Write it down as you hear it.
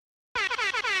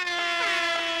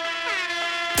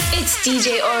It's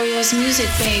DJ Oreo's music,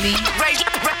 baby.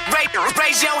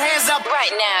 Raise your hands up.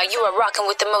 Right now, you are rocking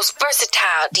with the most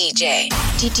versatile DJ.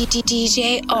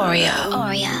 DJ Oreo.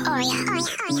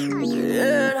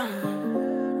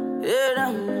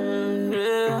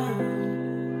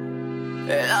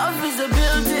 Love is a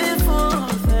beautiful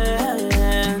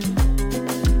thing.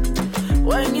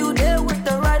 When you there with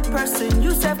the right person,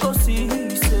 you self go see.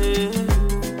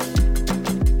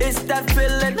 It's that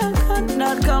feeling I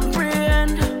cannot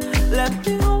comprehend. Let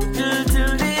me hold you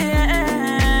till the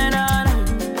end.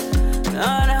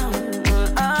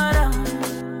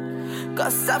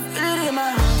 Cause I feel it in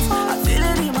my heart, I feel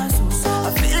it in my soul,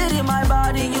 I feel it in my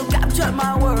body. You captured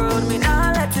my world, me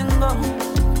not letting go.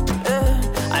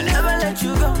 I never let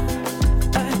you go.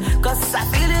 Cause I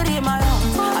feel it in my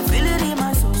heart, I feel it in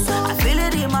my soul, I feel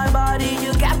it in my body.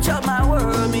 You captured my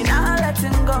world, me not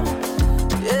letting go.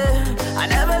 I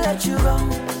never let you go.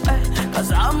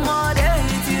 Cause I'm more than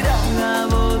Tiraga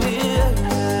Bomi.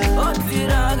 Oh,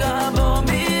 Tiraga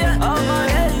Bomi. I'm more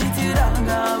than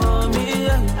Tiraga Bomi.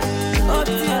 Oh,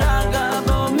 Tiraga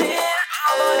Bomi.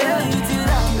 I'm more than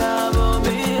Tiraga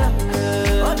Bomi.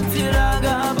 Oh,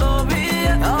 Tiraga Bomi.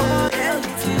 I'm more than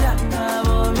Tiraga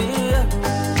Bomi.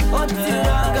 Oh,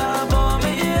 Tiraga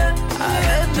Bomi. I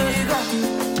let me go,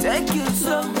 take you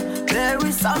slow. There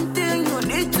is something you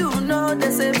need to know.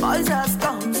 They say boys have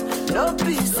scums, no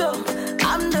peace so.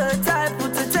 I'm the type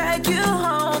to take you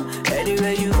home.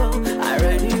 Anywhere you go, I'm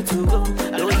ready to go.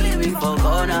 Don't leave me for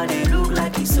corner, they look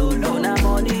like it's so low. Now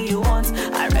money you want,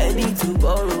 I'm ready to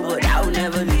borrow. But I'll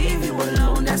never leave you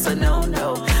alone, that's a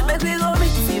no-no. Make we go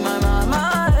meet, see my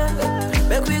mama,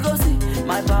 make we go see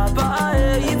my papa,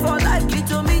 if I like you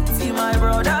to meet, see my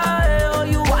brother, oh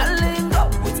you want link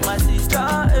up with my sister,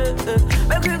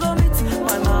 make we go meet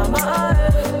my mama,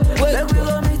 make we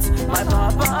go meet my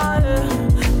papa,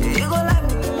 you go like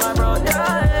my brother,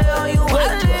 oh you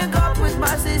want link up with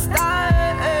my sister,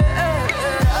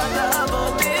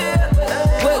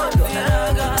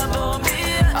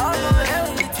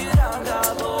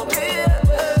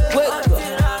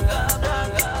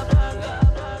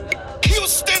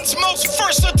 Houston's most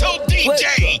versatile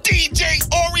DJ, DJ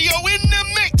Oreo in the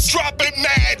mix, dropping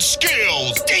mad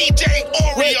skills. DJ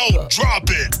Oreo, drop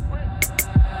it.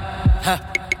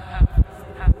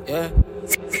 Yeah.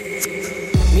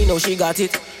 Me know she got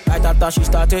it. Right after she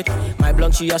started. My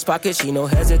blunt she has pocket. She no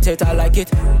hesitate. I like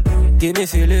it. Give me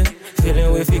feeling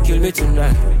if you kill me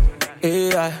tonight.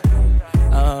 Yeah.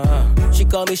 She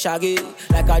call me Shaggy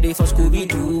like I did for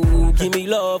Scooby-Doo. Give me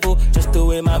love, oh, just the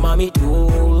way my mommy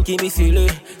do. Give me feeling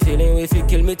if you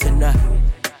kill me tonight.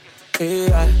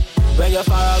 Yeah. When you're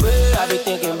far away, I be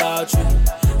thinking about you.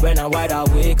 When I'm wide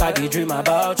awake, I be dream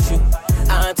about you.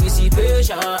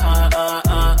 Anticipation,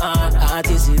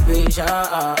 anticipation.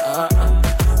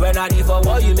 When I leave for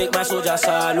war, you make my soldier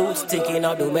salute. Thinking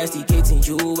of domesticating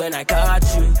you when I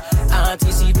catch you.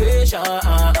 Anticipation,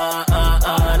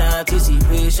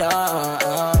 anticipation.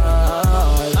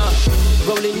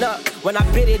 Rolling up, when I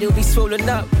bid it, it'll be swollen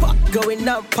up. Going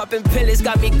up, popping pills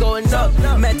got me going up.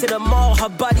 Met to the mall, her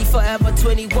body forever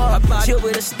 21. Chill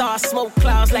with a star, smoke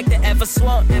clouds like the ever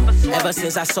swamp. Ever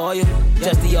since I saw you,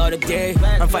 just the other day,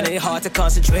 I'm finding it hard to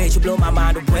concentrate. You blow my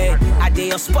mind away. I did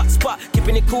your spot,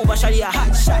 keeping it cool, but shawty a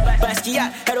hot shot.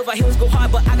 Basquiat, head over heels go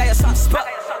hard, but I got your soft spot.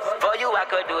 For you, I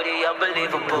could do the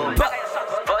unbelievable.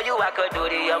 For you, I could do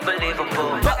the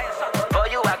unbelievable. For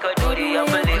you, I could do the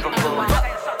unbelievable.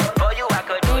 For you, I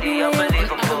could do the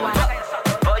unbelievable.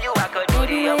 For you, I could do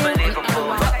the unbelievable.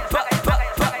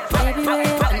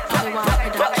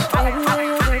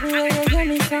 Baby, where you get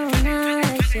me so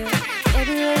nice, yeah.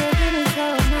 Baby, where you get me so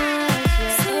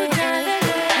nice, yeah.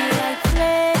 You like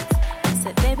flex. I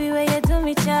said, baby, where you do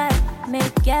me child.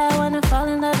 Make y'all wanna fall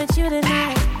in love with you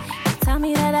tonight. Tell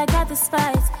me that I got the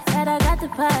spice, that I got the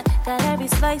pot, got every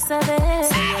slice of it.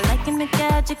 So you're liking the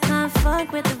couch, you can't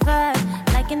fuck with the vibe.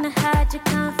 Liking the hot, you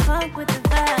can't fuck with the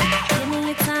vibe. Give me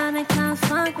your time and can't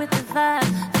funk with the vibe.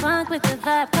 Funk with the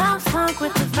vibe, can't funk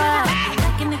with the vibe.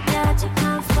 Liking the couch, you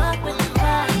can't fuck with the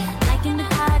vibe. Liking the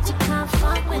hot, you can't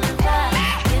fuck with the vibe.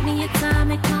 Give me your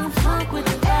time and can't funk with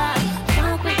the vibe.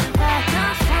 Funk with the vibe,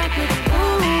 can't funk with the vibe.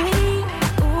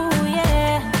 Ooh,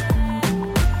 yeah.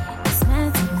 It's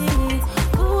meant to be.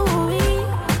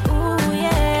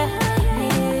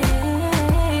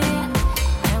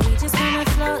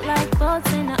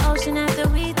 Boats in the ocean after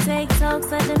we take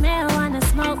tokes of the marijuana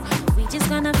smoke. We just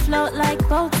gonna float like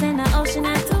boats in the ocean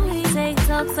after we take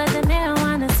tokes of the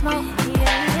marijuana smoke.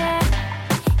 Yeah.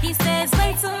 He says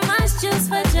way too much juice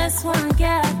for just one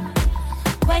girl.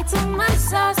 Way too much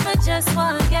sauce for just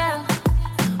one girl.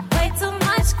 Way too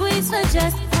much squeeze for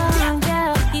just one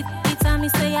girl. He tell me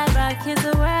say I rock is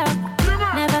the world.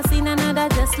 Never seen another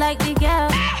just like the girl.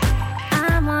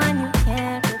 I'm one you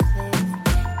can't replace.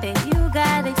 Baby, you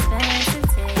got expensive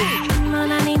taste.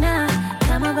 Mona Nina,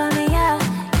 come over me out.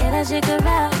 Get a shake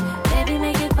around. Baby,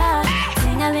 make it pop.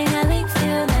 Sing-a-ling-a-ling,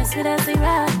 feel nice with us, we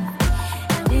rock.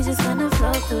 And we just gonna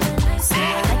flow through the night. So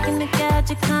like in the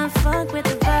couch, you can't fuck with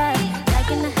the vibe.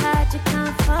 Like in the heart, you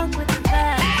can't fuck with the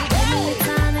vibe. Give me the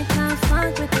time and can't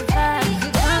fuck with the vibe.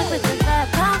 Funk with the vibe,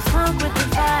 can't fuck with the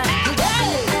vibe. Like in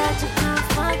the couch, you can't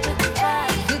fuck with the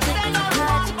vibe. Like in the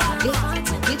heart, you can't fuck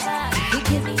with the vibe.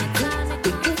 Give me the time and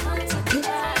can't fuck with the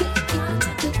vibe.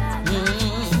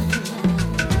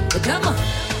 Come on.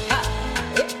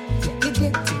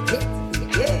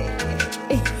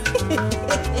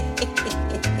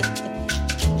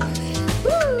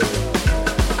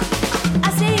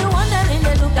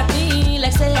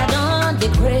 Say I don't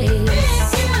degrade.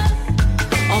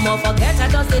 I'ma forget I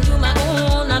just do my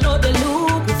own. I know the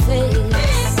look will fade.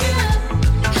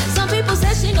 Some people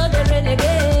say she know the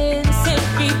renegade. Same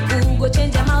people go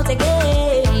change them out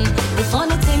again. The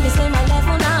funny thing is say my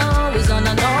level now is on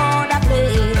another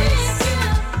place.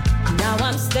 Now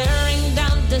I'm staring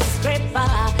down the scraper,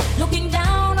 looking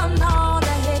down on all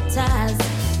the haters.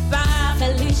 Bye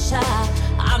Felicia,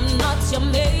 I'm not your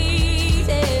mate.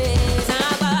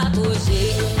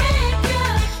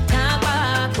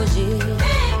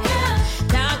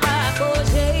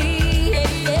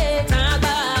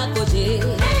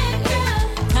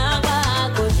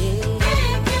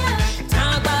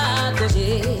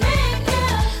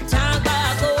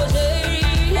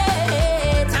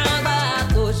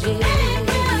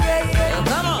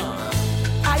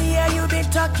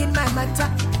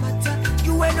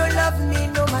 You ain't no love me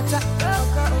no matter.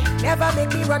 Never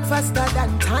make me run faster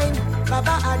than time.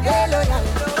 Baba Adelo.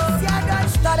 See I done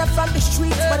started from the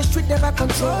streets, but the street never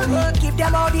control me. Give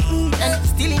them all the heat and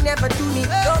still he never do me.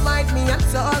 Don't mind me, I'm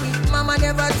sorry. Mama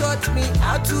never taught me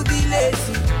how to be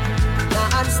lazy. Now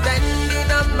I'm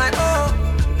standing on my own,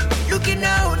 looking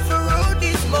out for all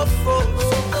these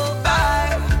mofos.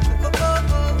 Bye.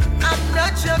 I'm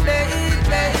not your baby.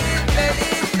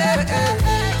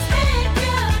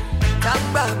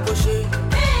 Tamba Koshe,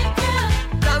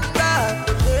 Tamba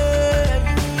Koshe,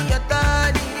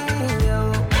 Yatani,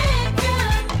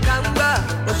 Tamba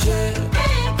Koshe,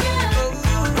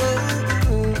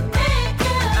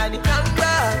 and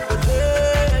Tamba Koshe,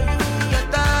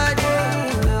 Yatani.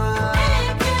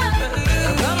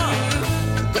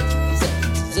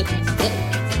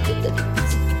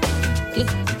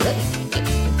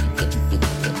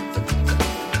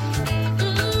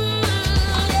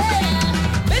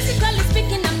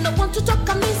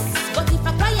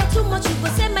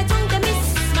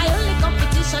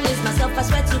 Myself, I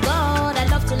swear to God, I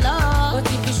love to love.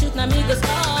 But if you shoot, now me go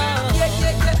stop. Yeah,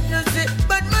 no say,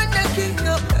 but man, I king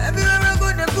up. Everywhere I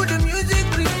go, they put the music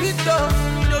repeat up.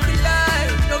 Don't be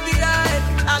lie,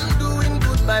 I'm doing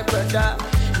good, my brother.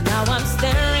 Now I'm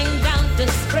staring down the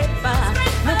scraper,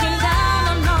 looking down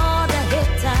on all the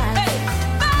haters. Hey,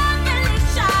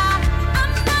 Felicia,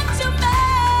 I'm not your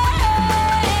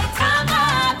mate. Tamba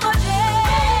Koshe,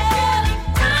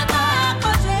 Tamba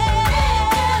Koshe.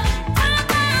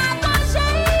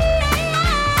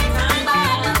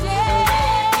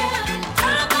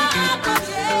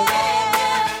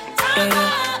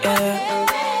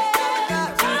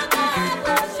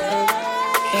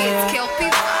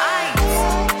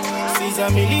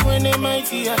 Family when they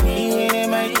mighty, I mean when they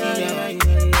mighty.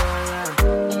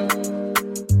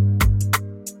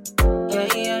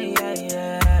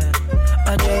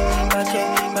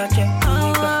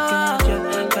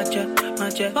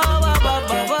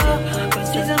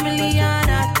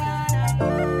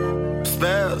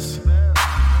 Spells.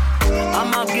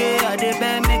 I'm a gay, I dey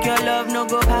beg, make your love no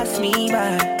go pass me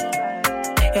by.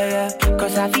 Yeah,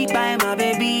 cause I feed by my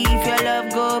baby, if your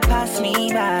love go pass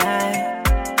me by.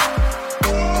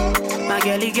 My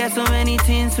girl, you get so many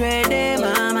things where they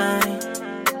my mind.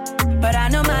 But I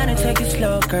know mine to take it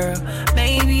slow, girl.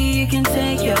 Maybe you can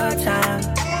take your time.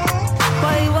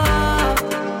 Boy, wow,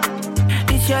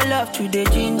 it's your love to the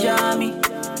ginger me.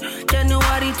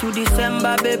 January to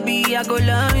December, baby, I go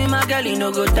love me. My girl, you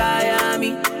no go tire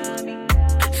me.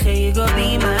 Say you go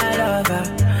be my lover.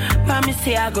 Promise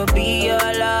say I go be your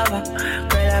lover.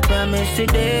 Girl, I promise to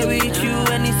stay with you.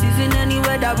 Any season,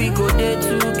 anywhere that we go there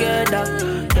together.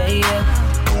 Yeah.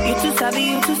 You too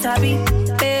sabi,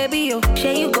 baby, oh.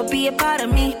 Say you go be a part of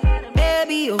me,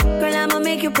 baby, oh. Girl, I'ma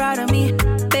make you proud of me,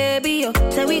 baby, oh.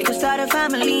 Say we could start a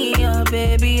family, oh,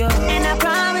 baby, oh. And I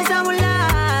promise I won't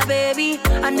lie, baby.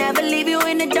 I'll never leave you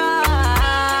in the dark.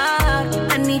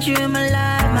 I need you in my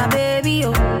life, my baby,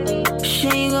 oh.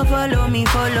 Say you go for follow me.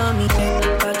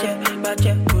 Bache,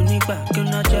 bache, kunipa,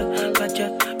 kunache, bache,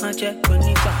 mache,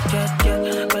 kunipa,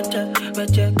 bache,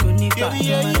 bache, kunipa,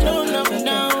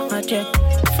 mache,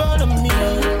 follow me.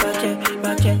 Bache,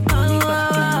 bache, kunipa,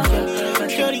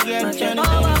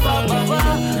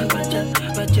 bache,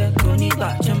 bache, kunipa,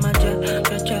 mache,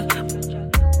 bache.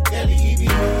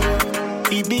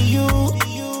 It be you,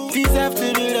 deserve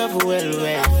to be loved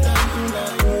well.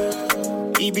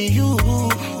 It be you,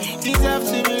 deserve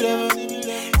to be loved.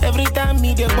 Every time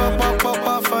me dey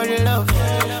pop for the love.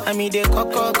 I me dey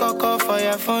call for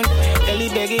your phone. Ellie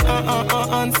begging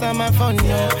answer my phone.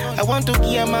 No. I want to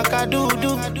give my do.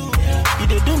 You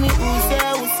dey do me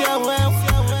usia well.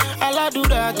 I'll do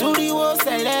that to the whole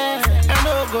sele. I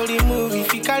no go the movie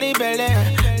if you carry belly.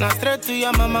 Now straight to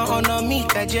your mama on me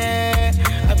kaje.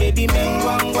 A baby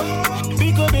mengwangwa.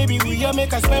 We go baby we ya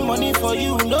make us spend money for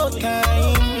you no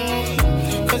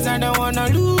time. Cause I don't wanna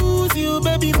lose you,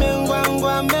 baby,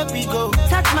 mengwangwa, make we go.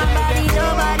 Touch my body,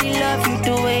 nobody love you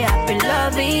the way I've been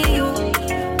loving you.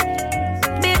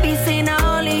 Baby, say not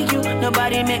only you,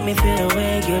 nobody make me feel the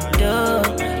way you do,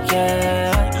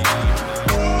 yeah.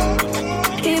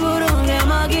 People don't get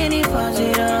my guinea for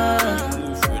it up.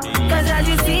 Cause as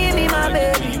you see me, my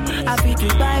baby, I feel to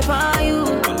buy for you.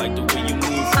 I like the way you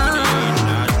move,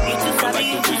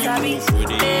 You too sabi,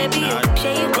 baby,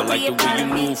 say you could be a part of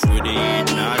me.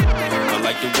 I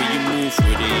like the way you move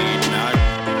with it, not.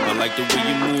 I like the way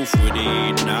you move with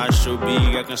it, not so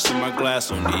big I can see my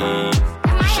glass on it.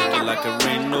 Shake it like a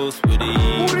rain nose with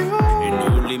it, and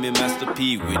no limit Master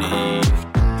P with it.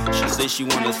 She say she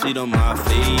wanna sit on my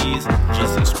face.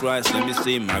 Jesus Christ, let me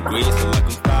say my grace. I like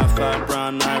a 5'5"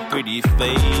 brown eye, pretty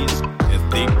face,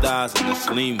 and thick thighs and a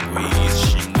slim waist.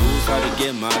 She knows how to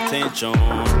get my attention.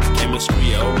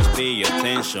 Chemistry, I always pay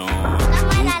attention.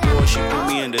 New boy, she put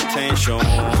me in detention.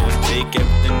 Take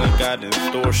everything I got in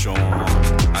distortion.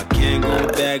 I can't go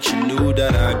back, she knew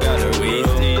that I got her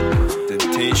wasted. The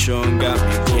tension got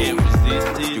me can't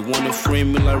resist it. You wanna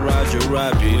frame me like Roger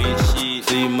Rabbit?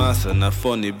 See my son, not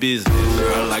funny business.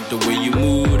 Girl, I like the way you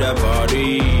move that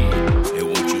body. And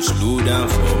won't you slow down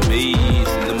for me?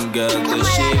 See them girls that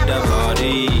shake that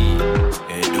body.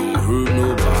 And don't hurt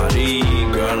nobody.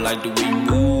 Girl, I like the way you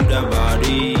move that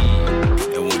body.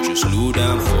 And won't you slow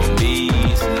down for me?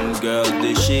 See them girls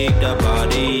that shake that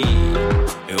body.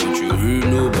 And won't you hurt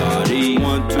nobody?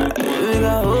 1, 2,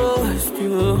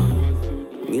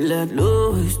 3. Me let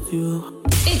lose you.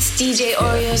 It's DJ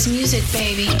Oreo's music,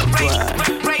 baby.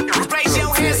 Raise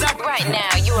your hands up. Right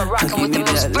now, you are rocking with the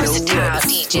most versatile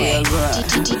DJ.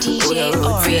 DJ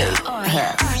Oreo.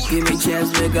 Give me a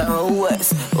chance, make a whole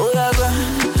west. Oh, yeah,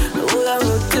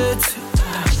 rotate.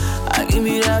 Give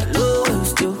me that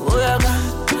lowest, too. Oh, yeah,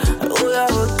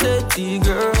 rotate,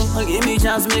 girl. Give me a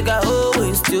chance, make a whole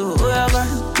west, too. Oh,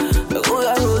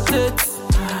 yeah, rotate.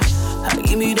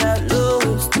 Give me that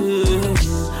lowest, too.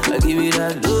 Give me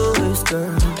that lowest,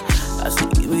 girl. I say,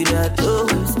 give me that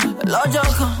lowest. Lord, you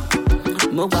come.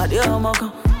 Nobody on my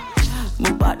come.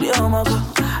 Nobody on my come.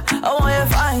 I want you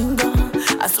fine, girl.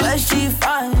 I swear she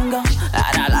fine, girl.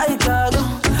 And I like her, girl.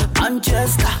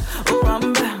 Manchester, oh,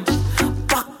 I'm bad.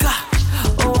 Paka,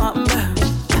 oh, I'm bad.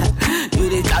 You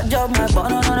the judge of my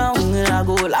banana, and I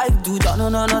go like to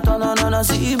no,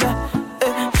 see me.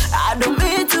 I don't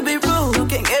mean to be rude,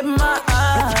 can't get my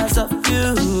eyes off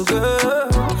you, girl.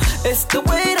 It's the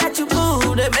way that you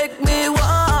move that make me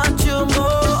want you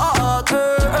more,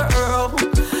 girl.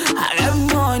 I got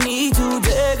money to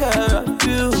take care of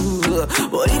you.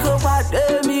 But you go back to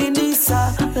me,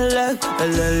 Nisa.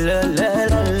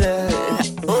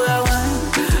 Oh,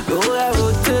 I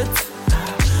rotate.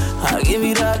 Give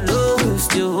me that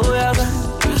lowest, you. Oh,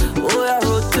 I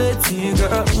rotate,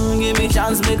 girl. Give me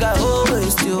chance, make I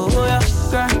always do. Oh, yeah,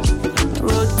 girl.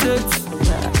 Rotate.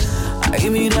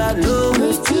 Give me that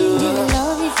lowest, you.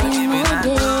 Give me that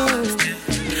lowest.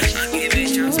 Give me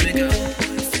chance, make I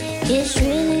always do. It's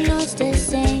really not the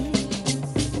same.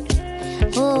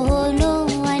 Oh, no,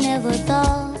 I never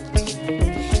thought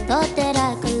that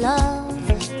I could love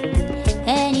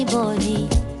anybody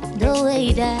the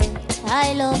way that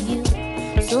I love you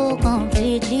so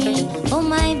completely. Oh,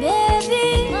 my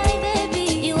baby,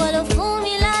 you are the fool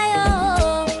me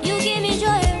liar. You give me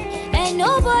joy, and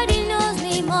nobody knows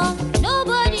me more.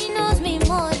 Nobody knows me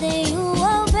more than you,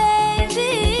 oh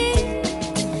baby.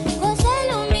 'Cause I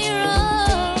love me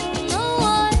wrong. No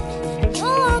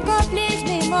one can please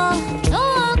me more. No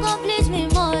one can please me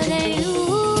more than you.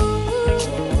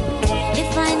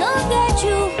 If I don't get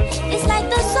you, it's like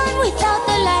the sun without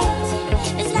the light.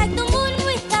 It's like the moon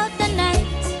without the night.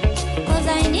 'Cause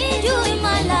I need you in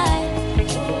my life.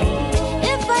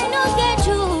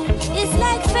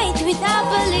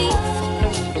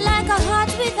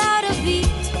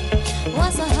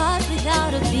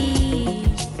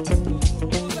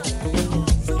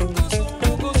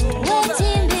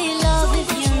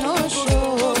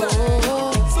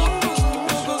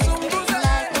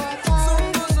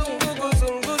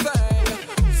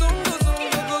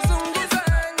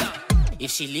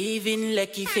 she live in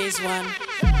Lekki phase 1.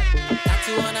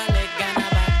 Tattoo on her leg and her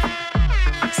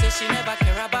back. Say she never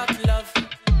care about love.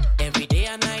 Every day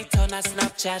and night on her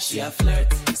Snapchat, she a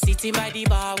flirt. Sitting by the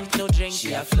bar with no drink,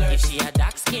 she a flirt. If she a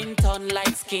dark skin, turn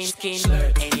light skin,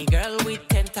 flirt. Any girl with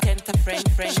tenta friend,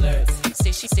 flirt.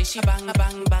 Say she bang,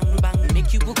 bang, bang, bang.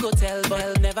 Make you book hotel,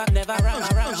 but never run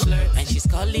around, flirt. And she's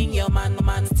calling your man,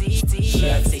 tea.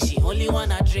 Say she only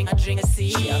wanna drink a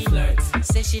sea. She a flirt.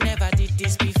 Say she never did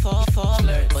this before,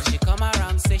 flirt. But she come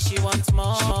around, say she wants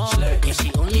more, flirt. And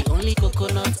she only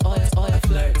coconut oil,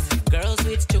 flirt. Girls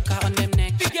with choker on them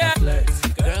neck, flirt.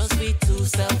 Girls with two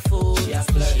cell phones, she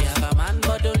have a man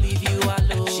but don't leave you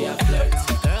alone, she a flirt.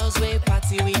 Girls will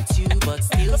party with you but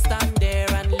still stand there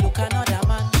and look another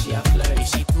man, she a flirt. If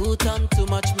she put on too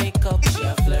much makeup, she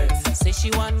a flirt. Say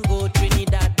she want go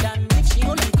Trinidad and if she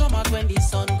only come out when the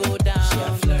sun go down, she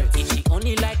a flirt. If she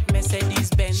only like Mercedes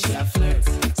Benz, she a flirt.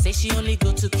 Say she only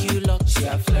go to Q-Lock, she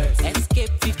a flirt.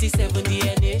 Escape 57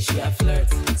 DNA, she a flirt.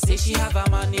 Say she have a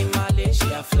man in Malay, she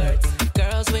a flirt.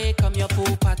 Girls will come your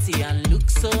pool party and look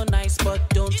so nice but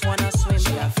don't wanna swim,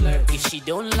 she a flirt. If she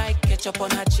don't like ketchup on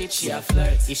her chips, she a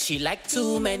flirt. If she like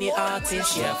too many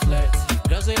artists, she a flirt.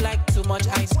 Girls will like too much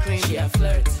ice cream, she a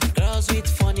flirt. Girls with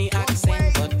funny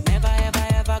accent but never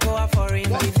ever go a foreign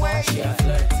before, she a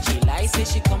flirt. She lies, say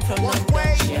she come from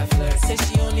London, she a flirt. Say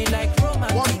she only like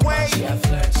romantic, she a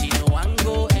flirt. She no want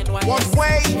go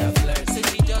NYS, she a flirt. Say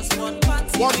she just want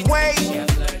party with me, she a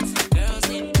flirt. Girls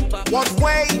in Cuba, What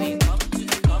way?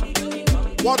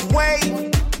 What way?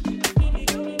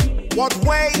 What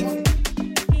way?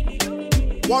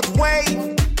 What way?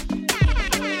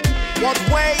 What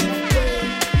way?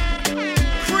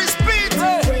 Chris Beat.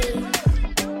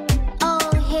 Oh,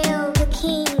 hail the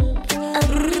king.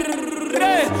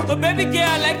 Oh baby girl,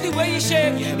 I like the way you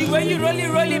shake, the way you roll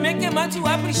it, make a man to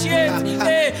appreciate.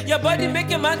 Hey, your body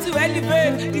make a man to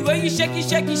elevate. The way you shake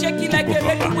it like a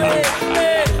ready wave.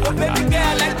 Hey, oh baby girl,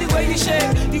 I like the way you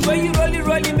shake, the way you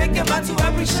roll it, make a man to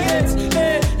appreciate.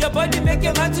 Hey, your body make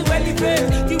a man to elevate.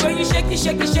 The way you shake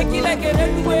it like a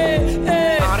ready wave.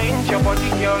 Hey, arrange your body,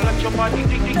 girl, let your body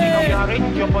dig.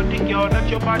 Arrange your body, girl, let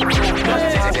your body go.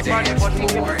 Just body,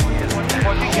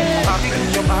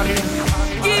 arrange your body.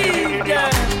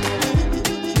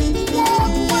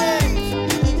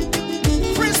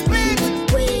 Chris Beat.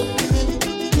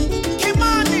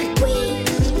 Kimani.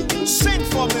 Sing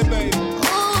for me, baby.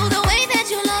 Oh, the way that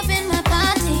you love in my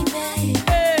body, babe.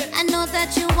 I know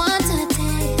that you want to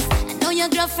taste. I know your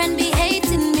girlfriend be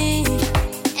hating me,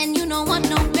 and you don't want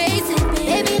no basic,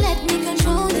 baby. Let me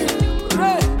control you.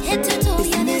 Head to toe,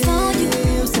 yeah, that's all you.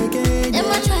 Them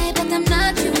I try, but I'm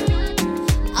not you.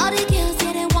 All the girls,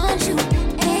 yeah, they want you.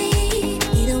 Hey,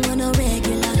 you don't want no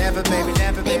regular. Never, baby,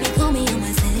 never, baby. Baby, call me on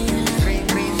my cellular. Green,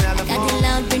 Got the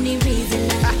loud, Britney reason.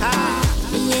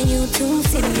 Me and you too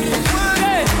similar.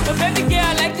 hey, oh baby girl,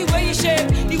 I like the way you shake,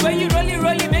 the way you roll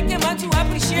it, make a man to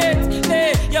appreciate.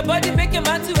 Hey, your body make a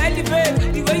man to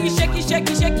elevate. The way you shake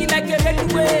it like a ready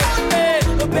wave. Hey,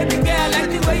 oh baby girl, I like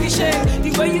the way you shake,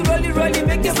 the way you roll it,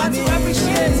 make a man to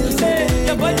appreciate. Hey,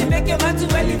 your body make a man to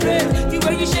elevate. The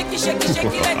way you shake it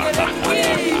like a ready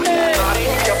wave. Hey,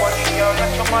 arrange your body, girl,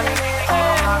 let your body dig.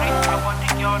 Arrange your body,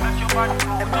 girl, let your body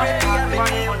go. Just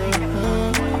body.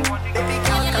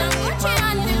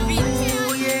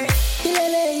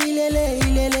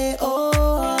 Ilele,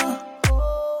 oh.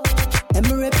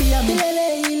 Emrepi ami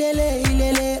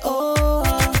ilele, oh.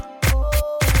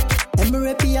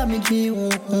 Emrepi ami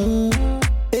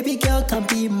baby girl can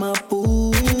be my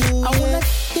boo. I wanna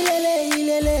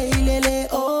ilele,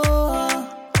 oh.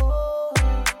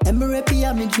 Emrepi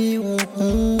ami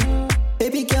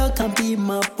baby girl can be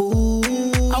my boo.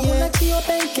 I wanna see your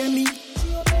bank and me.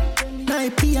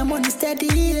 9 p.m. on the steady,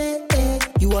 yeah.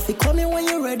 You have to call me when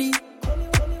you're ready.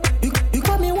 You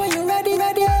call me when you're ready.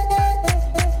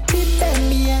 Keep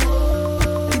me, yeah.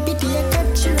 Keep it,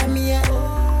 capture me, yeah.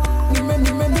 Nimre,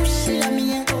 nushila me,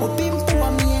 yeah.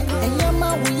 Opimpo me, yeah. And yama,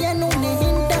 we are no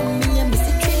nehinda me, yeah.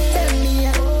 Missy, keep me,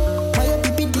 yeah. My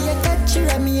pipi,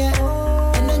 capture me,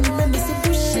 yeah. And then you remember, missy,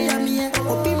 nushila me, yeah.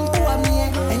 Opimpo me,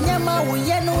 yeah. And yama, we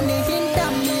are no nehinda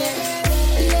me, yeah.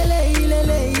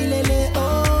 Ilele,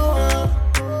 oh.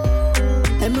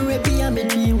 Emrepi, I'm a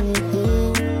dream.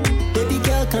 Baby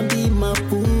girl can be my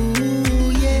boo,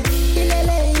 yeah.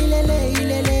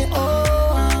 Ilele,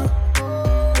 oh.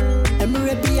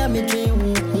 Emrepi, I'm a dream.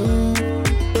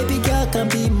 Baby girl can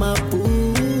be my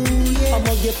boo, yeah. I'm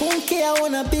a get funky, I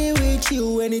wanna be with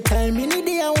you. Anytime, any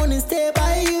day, I wanna stay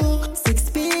by you. 6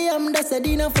 p.m., that's a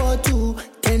dinner for 2.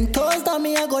 10 toes, down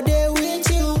me, I go there with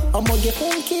you. I'm a get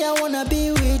funky, I wanna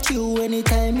be with you.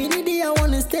 Anytime, any day, I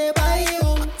wanna stay by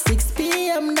you. 6 p.m.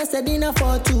 p.m. that's a dinner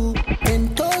for two.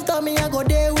 Then toast on me, I go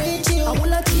there with you. I will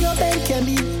let you your bank can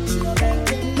be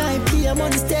 9 p.m.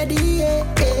 on the steady, yeah,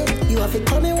 yeah. You have to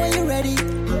call me when you're ready.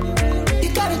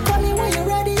 You gotta call me when you're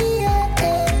ready, yeah,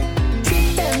 yeah.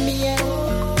 Treat them, yeah.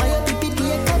 My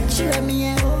PPD, catch you,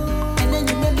 yeah. And then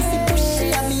you make me see push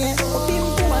it, yeah.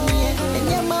 Open to me, yeah. And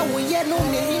your man will, yeah, no,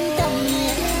 me in them,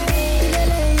 yeah.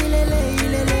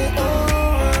 Oh.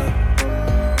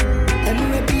 And you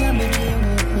may be a me,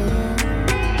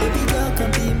 baby girl can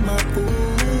be my boo,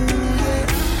 yeah.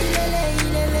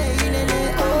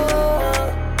 Oh.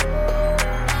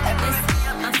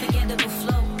 Unforgettable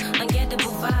flow,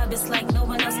 ungettable vibe. It's like no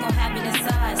one else gon' have it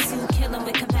inside. Sue killing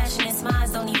with compassionate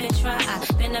smiles, don't even try.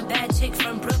 I've been a bad chick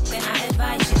from Brooklyn, I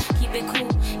advise you, keep it cool.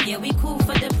 Yeah, we cool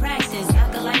for the practice. I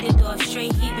can light it off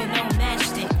straight, heat with no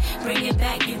matchstick. Bring it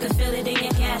back, you can feel it in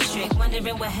your gastric.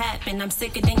 Wondering what happened, I'm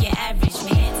sicker than your average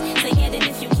man. Say get it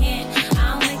if you can.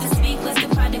 I don't like to speak, let's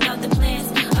get product out the plans.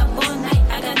 Up all night,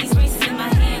 I got these races in my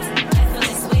hands. I feel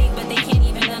this way, but they can't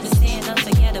even understand.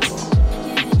 Unforgettable.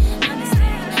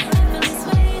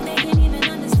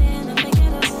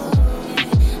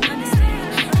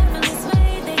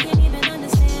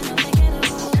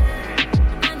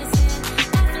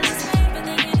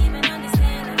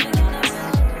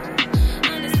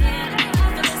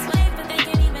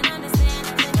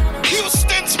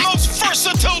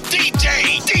 Versatile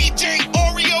DJ, DJ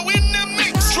Oreo in the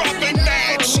mix, dropping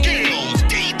mad skills.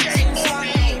 DJ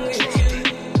Oreo.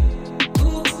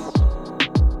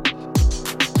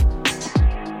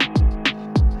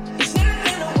 It's not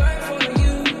gonna work for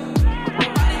you.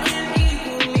 Nobody can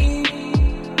equal me.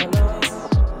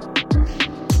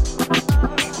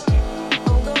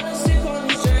 I'm gonna sip on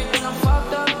this drink when I'm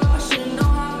fucked up. I should know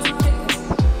how to pick up.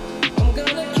 I'm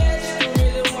gonna catch the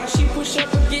rhythm while she push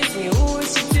up against me. Ooh, is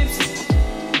she tipsy?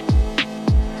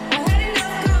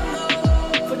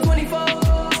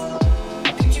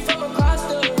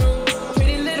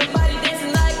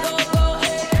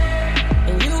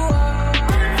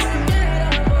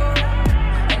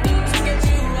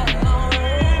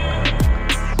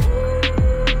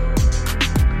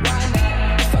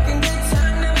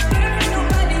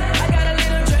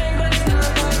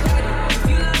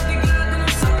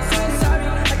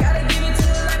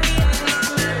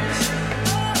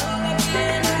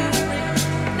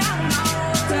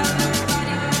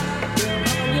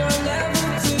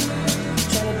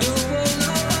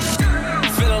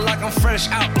 Fresh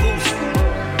out booze.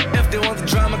 If they want the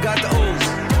drama, got the ooze.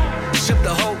 Ship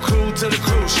the whole crew to the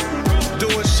cruise.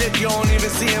 Doing shit you don't even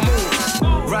see him move.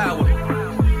 Ride with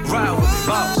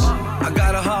boss. I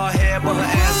got a hard head, but her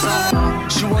ass off.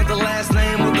 She want the last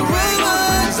name with the ring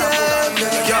on.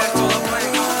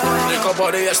 Think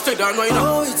about it yesterday, I know you know.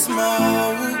 Oh, it's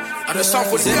more. And the song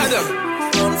for together.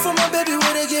 One for my baby,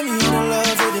 where they give me all the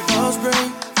love with the boss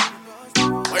brain.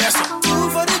 Oh, yes, sir. Two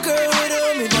for the girl with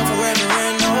hold me down forever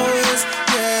and always.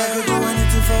 Yeah, I could do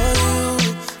anything for you.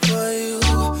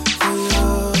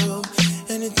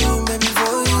 Anything, baby,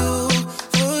 for you.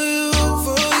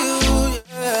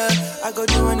 Yeah, I could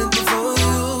do anything for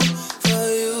you,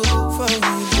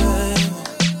 baby.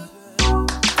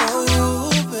 For you,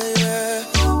 baby.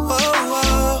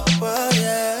 Oh,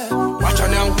 yeah. Watch out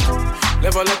now.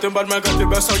 Never let them bad man get the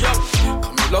best of you.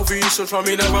 Come in love with you, so from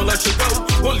me never let you go.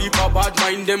 Only my bad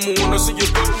mind, them who wanna see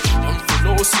you go. I'm for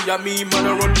no see I me, man,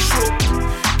 I run the show.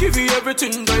 Give you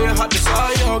everything that you had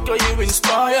desire. Girl, you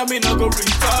inspire me, not go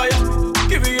retire.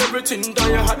 Give you everything that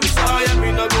you had desire.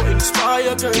 Me, not go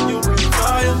inspire. Girl, you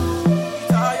retire.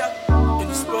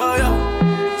 Inspire.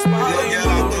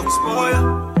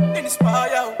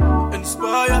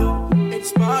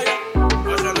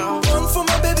 One for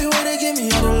my baby, where they give me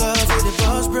all the love with the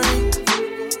boss brain.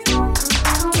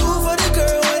 Two for the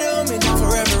girl, where they hold me down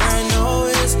forever and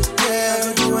always. Yeah, I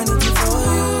could do anything for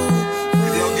you.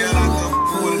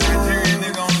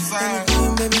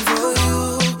 Anything, baby, for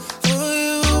you,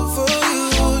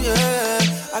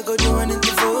 yeah. I could do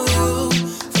anything for you,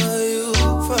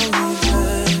 for me,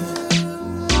 baby.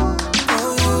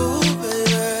 For you,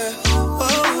 baby. Oh.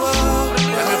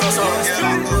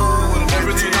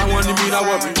 Everything I want to mean, I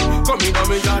worry. Come in on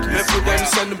me yard, left with them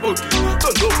send the boogie.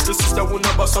 Don't know the sister will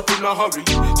never stop in a hurry.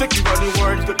 Take you on the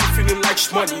word, get you feeling like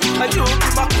shmoney. And you be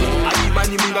my queen, I need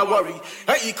money, mean I worry.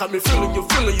 Hey, come me feeling you,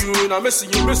 and I'm missing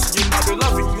you. I be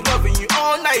loving you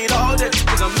all night, all day.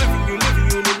 Cause I'm living you,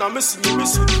 and I'm missing you.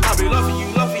 I be loving you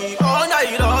all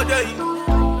night, all day.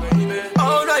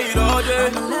 All night, all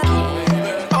day.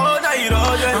 All night,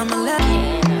 all day.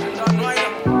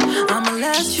 I'ma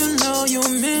let you know you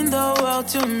mean the world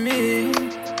to me.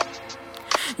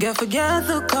 Girl, forget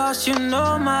the cost, you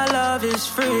know my love is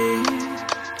free.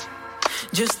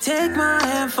 Just take my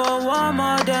hand for one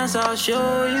more dance, I'll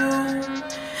show you.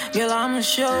 Girl, I'ma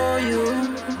show you.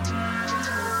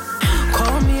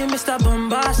 Call me Mr.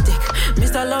 Bombastic,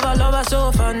 Mr. Lover,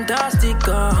 so fantastic.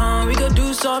 We could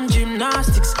do some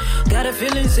gymnastics. Got a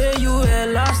feeling, say you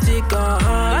elastic.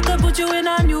 I could put you in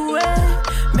a new way,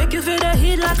 make you feel the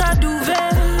heat like a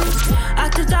duvet.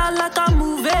 Act it out like a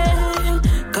movie,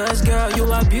 cause girl, you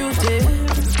are beauty.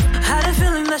 Had a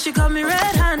feeling that she caught me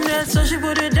red-handed, so she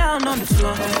put it down on the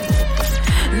floor.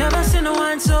 Never seen a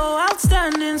wine so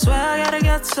outstanding. Swear I gotta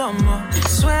get some more.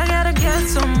 Swear I gotta get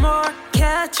some more.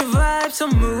 Catch a vibe, so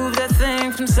move that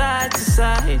thing from side to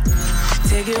side.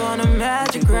 Take you on a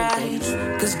magic ride,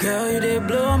 cause girl, you did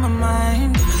blow my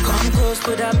mind. Come close,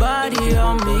 put that body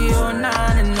on me, oh na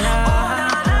na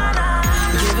na.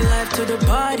 Give life to the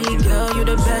party, girl, you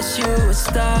the best, you a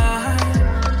star.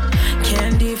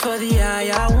 Candy for the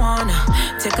eye, I wanna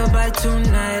take a bite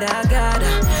tonight, I gotta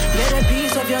get a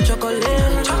piece of your chocolate.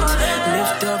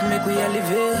 Lift up, make we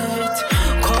elevate.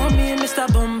 Call me Mr.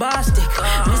 Bombastic,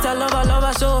 Mr.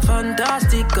 Lover, so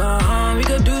fantastic. We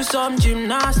could do some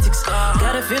gymnastics.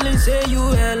 Got a feeling, say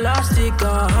you elastic.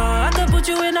 I could put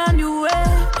you in a new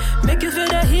way, make you feel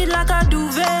the heat like a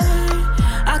duvet.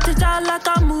 Act it out like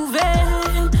a movie,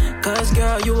 cause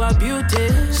girl, you are beauty.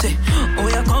 Say, oh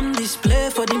yeah, come display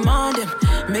for the man them.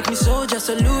 Make me so just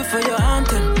salute for your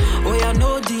anthem. Oh yeah,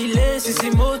 no delay,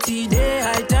 sissy moti day.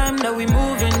 High time that we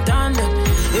move in tandem.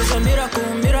 It's a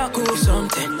miracle,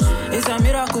 something. It's a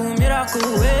miracle,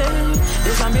 way.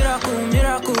 It's a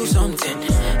miracle, something.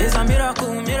 It's a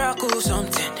miracle,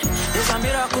 something. It's a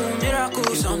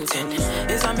miracle, something.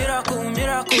 It's a miracle,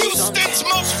 Houston's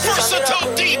most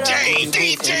versatile DJ,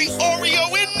 DJ Oreo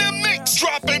in the mix,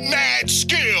 dropping mad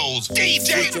skills.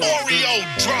 DJ Oreo,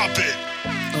 drop it.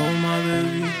 Oh my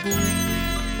baby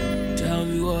boo, tell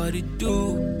me what it do,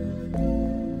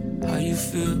 how you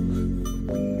feel.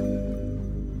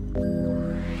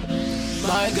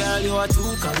 My girl, you are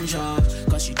too conscious,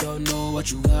 cause you don't know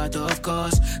what you got, of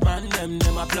course. Man, them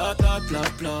a plot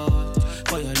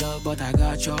for your love, but I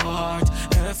got your heart.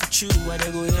 And for you, when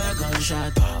they go hear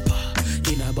gunshot, papa,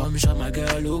 in a bomb shot, my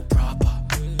girl look proper.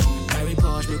 Very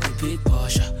posh, make a big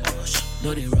Porsche.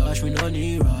 No, they rush me, no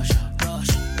need rush.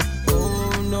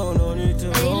 Oh, no need to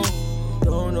know.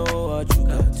 Don't know what you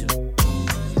got to.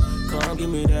 Come give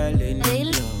me that lane.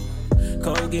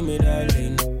 Come give me that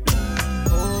lane.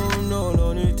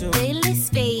 No need to. Daily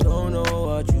speed. Don't know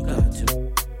what you got to.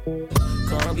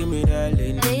 Come give me that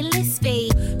lane. Daily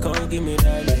speed. Come give me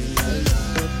that lane.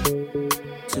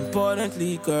 It's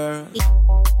importantly, girl,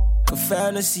 a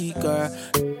fantasy, girl.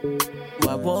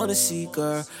 I wanna see,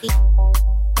 girl,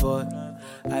 but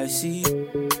I see.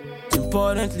 It's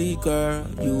importantly, girl,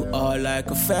 you are like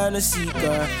a fantasy,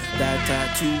 girl. That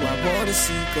tattoo, I wanna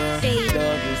see, girl.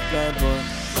 Love is blind, but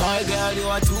my girl, you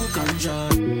are too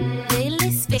conscious.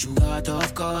 Daily speed. You got,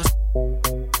 of course.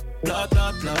 Blood.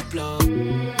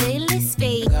 Daily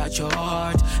speed. Got your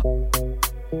heart.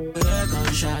 Yeah,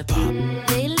 gunshot.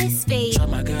 Daily speed. Shot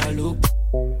my girl, look.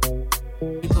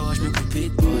 You push me,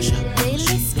 repeat, push.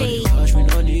 Daily speed. Push me,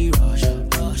 no need rush.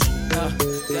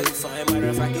 Yeah, you find matter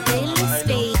of fact, you daily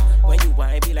speed. When you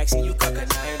whine, be like, see you cock a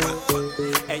nine.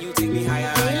 And you take me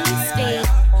higher.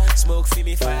 Smoke, feel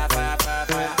me, fire.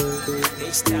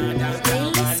 It's down.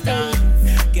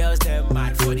 Girls, them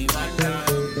mad for the man down.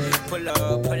 Pull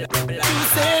up. You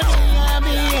say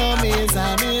me,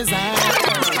 amazing.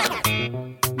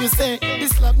 You say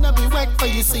this love not be work for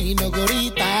you, so you no go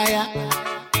retire.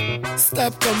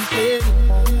 Stop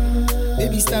complaining,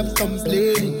 baby, stop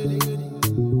complaining.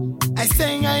 I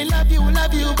say I love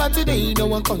you, but today no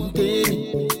one contain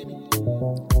me.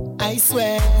 I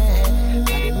swear,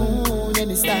 by the moon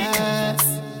and the stars,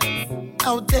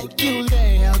 I'll take you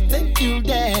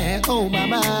there, oh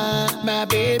mama, my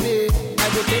baby. I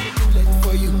go take bullet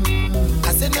for you.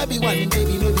 I said no be one,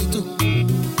 baby, no be two.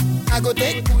 I go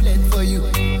take bullet for you.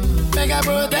 Make I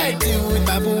protect you with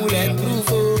my bulletproof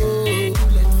bullet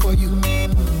for you.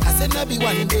 I said no be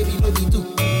one, baby, no be two.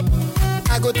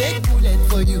 I go take bullet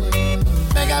for you.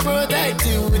 Make I protect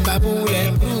you with my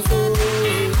bulletproof.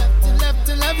 Love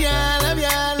to love ya.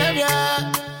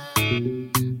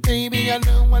 Baby, I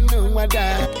know I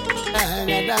die.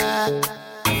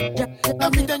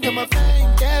 I've been done to my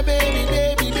friend, yeah,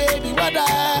 baby, what I?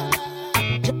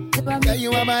 Yeah,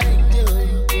 you are my angel,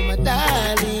 my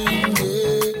darling,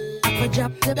 yeah.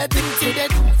 The things you they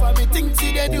do for me, things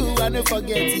you they do, I don't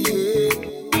forget, yeah.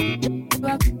 Oh,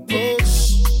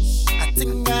 I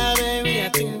think I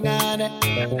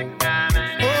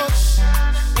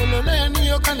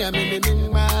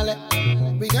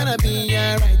we gonna be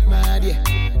alright, my dear,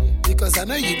 because I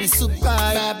know you be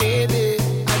super, baby.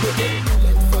 go take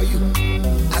bullet for you.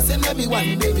 I say maybe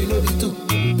one, baby, no be two.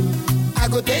 I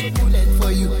go take bullet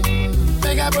for you.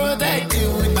 Make I protect you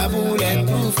with my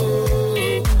bulletproof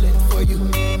bullet for you.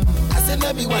 I say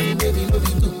maybe one, baby, no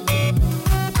be two.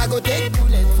 I go take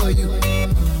bullet for you.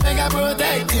 Make I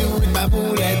protect you with my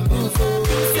bulletproof.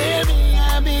 You say me,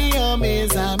 I be your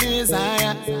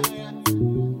Messiah.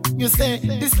 You say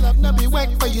this love no be work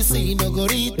for you, so you no go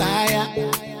retire.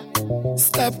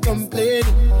 Stop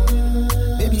complaining,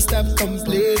 baby, stop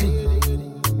complaining.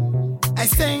 I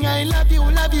say I love you,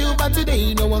 but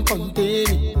today no one contain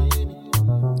me.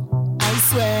 I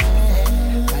swear,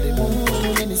 by the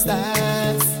moon and the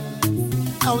stars,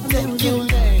 I'll take you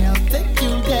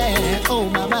there, oh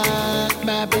mama,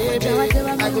 my baby.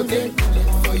 I go take bullet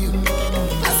for you.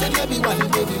 I said maybe one,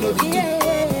 baby, no be two.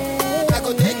 I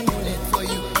go take bullet for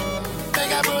you.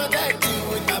 Make I protect you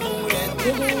with my bullet.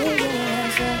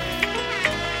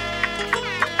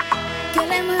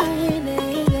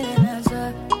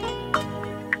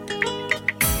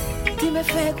 Tu me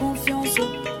fais confiance,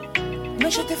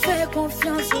 mais je te fais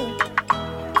confiance.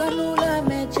 Quand nous la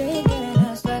mettons,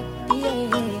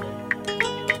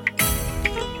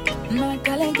 ma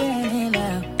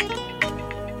calengela,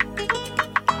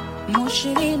 mon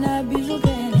chéri n'a bisou la,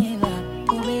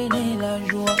 pour bénir la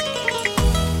joie.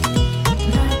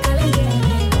 Ma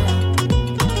calengela,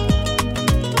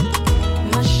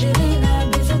 ma chéri n'a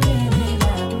bisou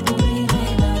la, pour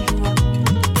bénir la joie.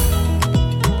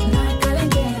 Ma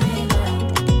calengela,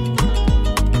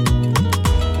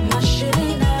 ma chéri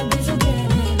n'a bisou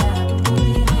la, pour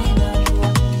bénir la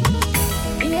joie.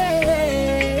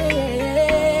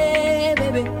 Yeah,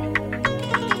 baby,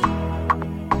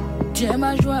 tu es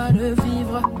ma joie de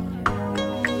vivre.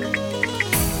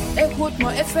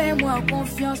 Écoute-moi et fais-moi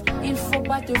confiance, il faut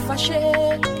pas te fâcher.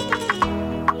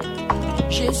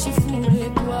 Je suis fou de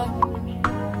toi.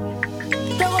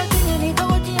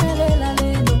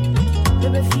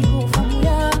 Bébé figo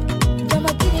famouya,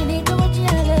 Jamatini,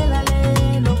 Dorothiele la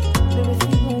lelo. Bébé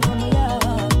figo famouya,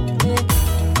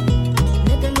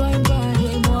 ne te loin pas de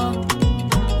moi.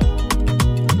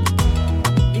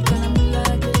 Et quand la mila,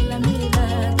 la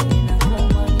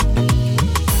coma.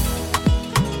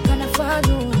 Quand la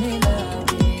fado,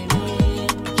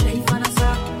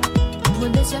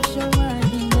 deception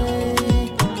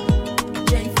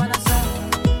Jay Fanasa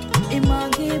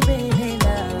Imagi Bene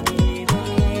la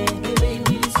Bebe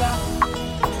Nilisa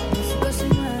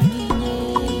Sugasimani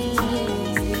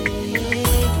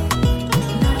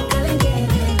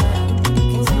Nakalengela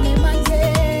Uzene Manze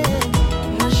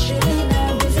Mashelina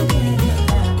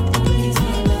Bezugela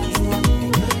Uzela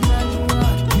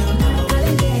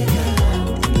Nakalengela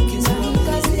Kizani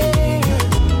Kaze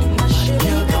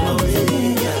Mashelina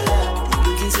Bezugela.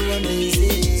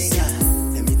 Amazing,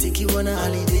 yeah. Let me take you on a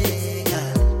holiday,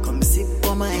 yeah. Come sip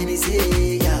on my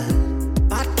Hennessy, yeah.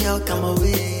 Bad girl, come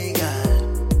away, yeah.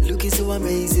 Looking so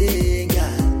amazing,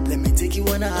 yeah. Let me take you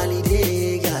on a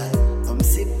holiday, yeah. Come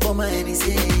sip on my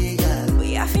Hennessy, yeah.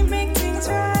 We have to make things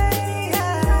right,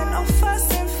 yeah. No fuss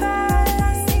and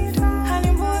fight.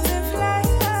 Honeymoons and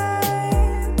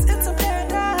flights. It's a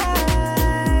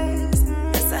paradise.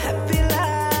 It's a happy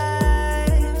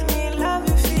life. Me love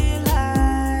you feel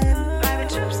like. Private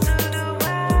trips to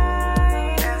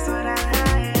Dubai. That's what I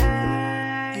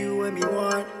like. You and me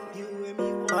want.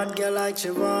 Bad girl like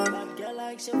Siobhan.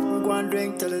 We go and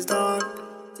drink till it's dawn.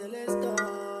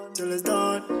 Till it's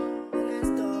dawn.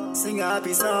 Sing a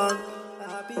happy song.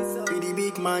 Be the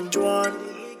big man Juan.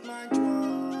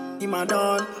 Him a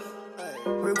dawn.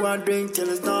 We go and drink till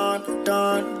it's dawn.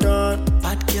 Dawn.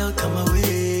 Bad girl, come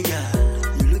away, girl.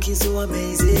 You looking so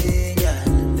amazing, girl.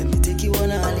 Let me take you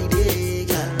on a holiday,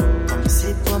 girl. Come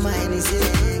sip on my Hennessy,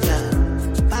 girl.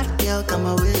 Bad girl, come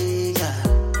away, girl.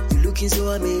 You looking so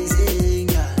amazing,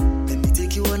 girl. Let me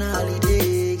take you on a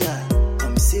holiday, girl.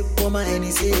 Come sip on my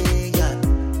Hennessy, girl.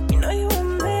 You know you were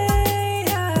made,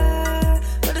 yeah.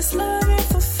 But it's love ain't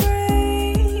for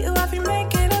free. You have to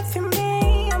make it up for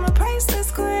me. I'm a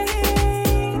priceless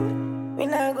queen. We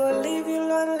not gonna leave you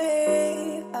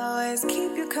lonely. Always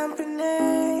keep you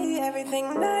company.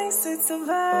 Everything nice, it's a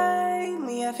vibe.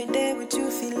 Me every day with you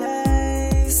feel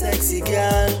like. Sexy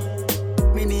girl,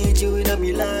 me need you in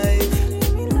my life.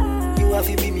 You have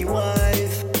to be me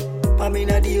wife. I'm in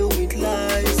a deal with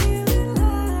lies.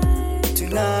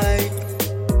 Tonight,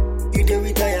 you dey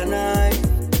retire night.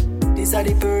 This are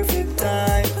the perfect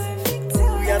time.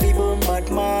 We have a bomb at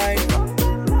mine.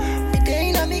 Me dey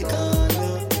in a me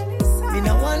corner. Me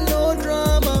no want no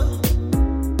drama.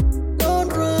 No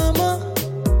drama.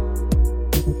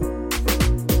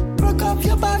 Broke up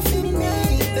your bad for me.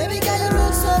 Baby girl, you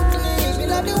look so clean. Me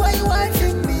love the way you wife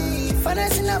with me.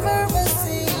 Finesse in a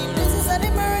pharmacy.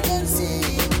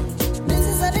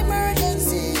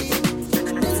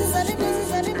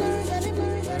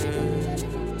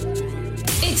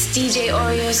 It's DJ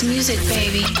Oreo's music,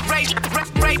 baby.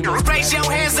 Raise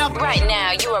your hands up. Right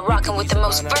now, you are rocking with the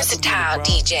most versatile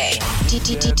DJ.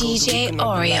 DJ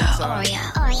Oreo.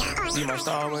 You my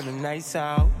star when the night's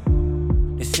out.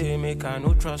 They say make I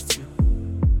no trust you.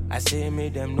 I say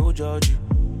make them no judge you.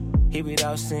 Here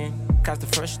without sin, cast the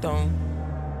first stone.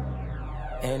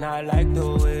 And I like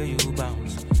the way you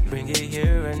bounce. Bring it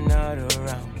here and not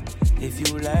around. If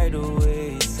you like the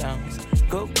way it sounds,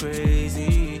 go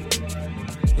crazy.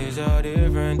 It's a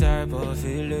different type of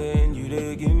feeling. You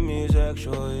they give me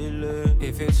sexual healing.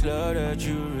 If it's love that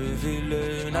you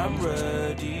revealing, I'm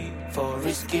ready for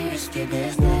risky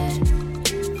business.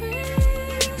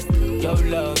 Your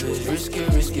love is risky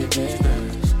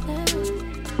business.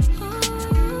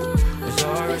 It's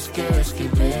all risky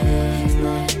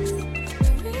business.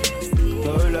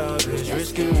 Your love is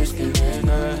risky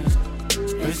business.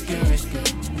 Risky.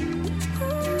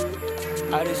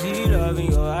 I just see love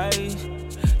in your eyes.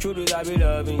 Truth is I be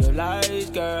loving your lies,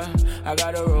 girl. I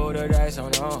gotta roll the dice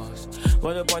on us.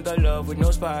 What's the point of love with no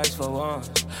spice for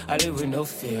once? I live with no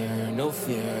fear, no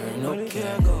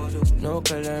care. No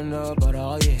calendar, but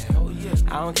all year.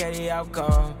 I don't care the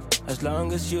outcome, as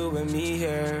long as you and me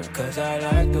here. Cause I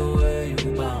like the way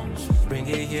you bounce. Bring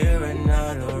it here and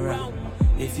not around.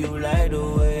 If you like the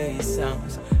way it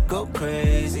sounds, go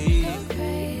crazy.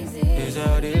 It's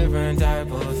a different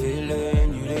type of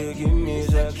feeling. You they give me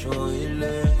sexual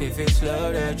healing. If it's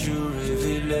love that you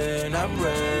revealing, I'm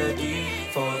ready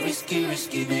for risky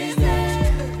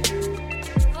business.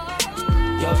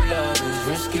 Your love is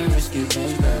risky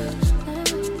business.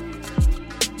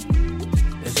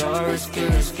 It's all risky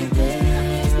business.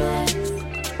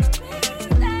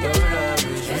 Your love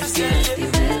is risky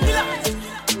business.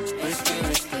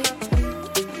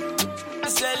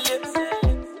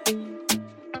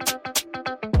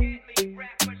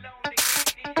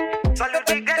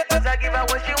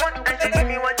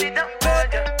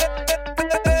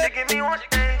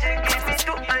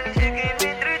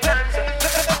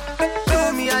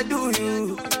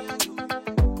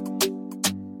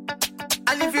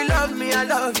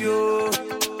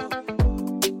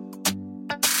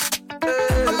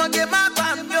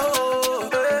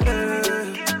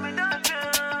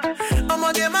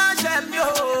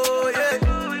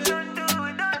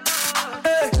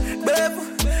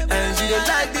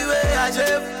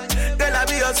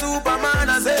 Superman,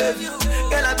 I save you.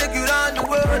 Can I take you around the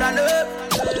world? I love.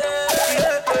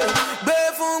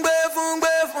 Befun.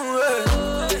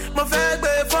 Mo fẹ́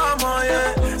gbé fọ́mọ yẹn.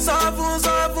 Sọ fún.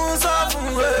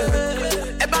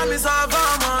 Ẹ bá mi sọ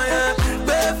fọ́mọ yẹn.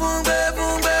 Befun.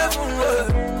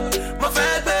 Mo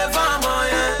fẹ́ gbé fọ́mọ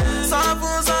yẹn. Sọ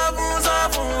fún.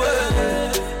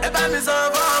 Ẹ bá mi sọ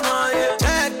fọ́mọ yẹn.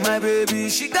 Check my baby,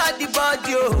 she got the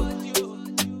body, oh.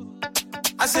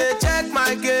 I said check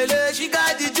my girl, she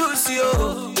got the juicy,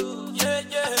 oh.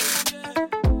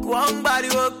 One body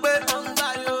work,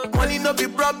 money no be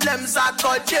problems, I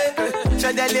got you.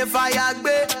 Shadele fire,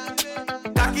 babe.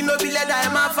 Kaki no be leather,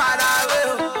 I'm a far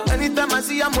away. Anytime I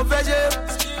see I'm a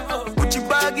veggie. Put your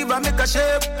bag, give her make a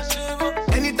shape.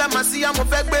 Anytime I see I'm a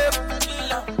fake, babe.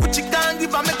 Put your gang,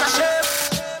 give her make a shape.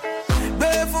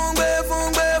 Befun,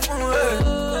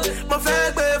 mo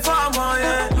fẹ́ gbé fọ́mọ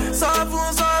yẹn. Sọ fún.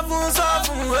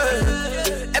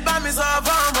 Ẹ bá mi sọ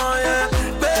fọ́mọ yẹn.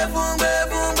 Gbé fún.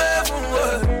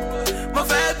 Mo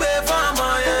fẹ́ gbé fọ́mọ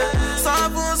yẹn. Sọ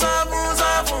fún.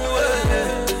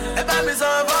 Ẹ bá mi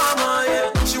sọ fọ́mọ yẹn.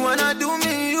 She wanna do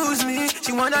me, use me.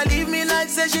 She wanna leave me like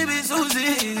say she be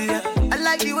Susie. I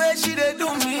like the way she dey do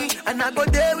me, and I go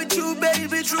there with you,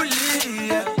 baby,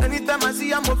 truly. Anytime I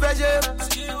see I'm a veggie.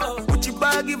 Put your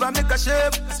bag, give her make a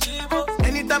shape.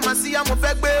 Anytime I see I'm a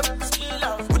fake, babe.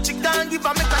 Put your gang, give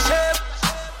her make a shape.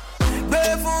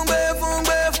 Befun,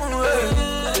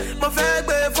 mo fẹ́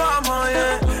gbé fọ́mọ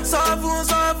yẹn. Sọ fún.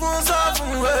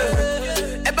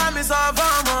 Ẹ bá mi sọ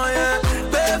fọ́mọ yẹn.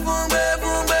 Befun,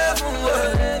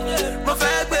 mo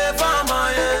fẹ́ gbé fọ́mọ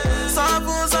yẹn. Sọ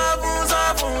fún.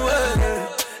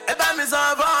 Ẹ bá mi sọ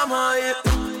fọ́mọ yẹn.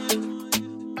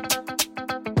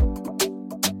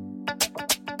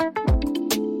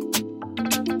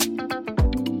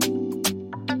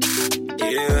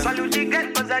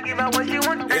 I give her what she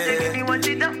want, and she give me what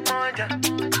she don't want.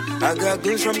 I got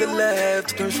goons from the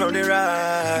left, goons from the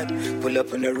right. Pull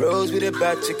up on the roads with a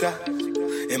bad chica.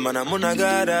 And man, I'm on a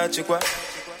gada chica.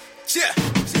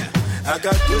 I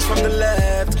got goons from the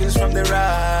left, goons from the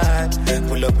right.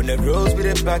 Pull up on the roads with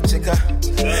a bad chica.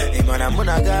 And man, I'm on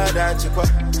a gada chica.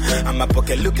 I'm a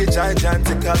pocket looking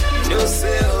gigantic. No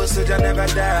sale, so I never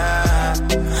die.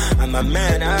 I'm a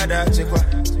man, I da chica.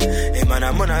 And man,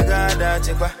 I'm on a gada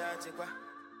chica.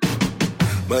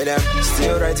 but I'm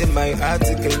still writing my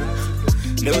article.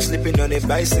 No sleeping on a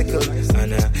bicycle,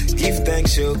 and I give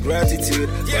thanks, show gratitude.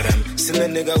 But I'm still a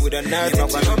nigga with an attitude.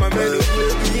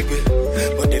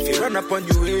 But if you run up on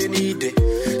you any day,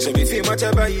 so if you much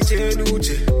about you,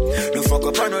 no fuck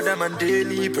up another man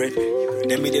daily bread.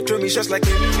 Then me they throw me shots like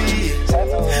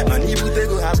NBA. Man, you they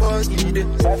go have all need it.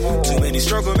 Too many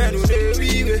struggle men who they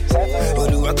leave it. But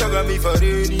do I cover me for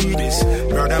any days?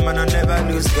 Brother man, I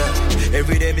never lose God.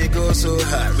 Every day me go so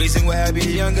hard. Reason why I be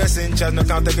the youngest in charge, no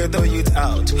count to get the youth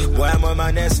out. Boy, I'm on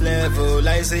my next level.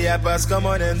 I say I pass, come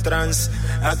on entrance.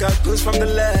 I got goose from the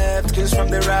left, goose from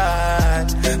the right.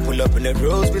 Pull up in the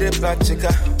roads with a back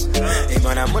checker. Hey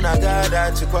man, I'm on a god,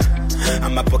 I check.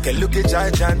 I'm a pocket looking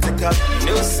gigantic up.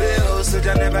 No sales, so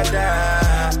I never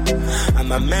die.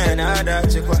 I'm a man, I die,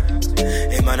 check.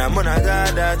 Hey man, I'm on a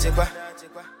god, I check.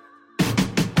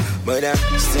 But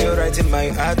I'm still writing my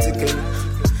article.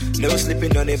 No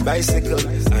sleeping on a bicycle.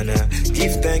 And I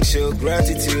give thanks, show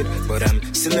gratitude. But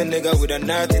I'm still a nigga with an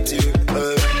attitude. I'm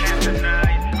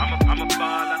a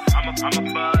baller, I'm a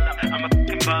baller, I'm a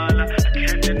fucking baller. I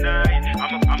can't deny it.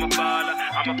 I'm a baller,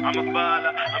 I'm a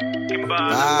baller, I'm a fucking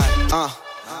baller.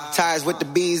 Tires with the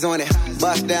bees on it.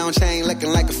 Bust down chain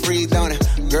looking like a freeze on it.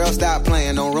 Girl, stop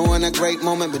playing, don't ruin a great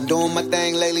moment. Been doing my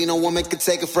thing lately, no woman could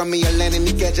take it from me. A land in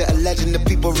the gadget, a legend. The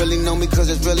people really know me cause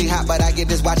it's really hot. But I get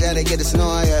this watch out, they get the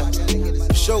snore, yeah.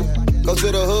 Shoot, go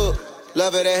to the hood,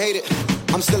 love it or hate it.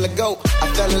 I'm still a goat. I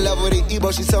fell in love with the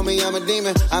Ebo. She told me I'm a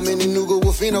demon. I'm in the Nuga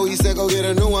Wolfino. He said go get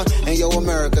a new one. And yo,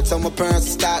 America, told my parents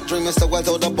to stop dreaming. So I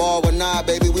told the ball, well, nah,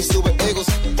 baby, we super Eagles.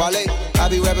 Wale, I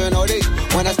be rapping all day.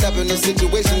 When I step in the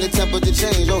situation, the temperature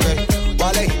change, okay.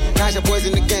 Wale, now your boys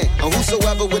in the game. And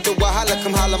whosoever with the Wahala,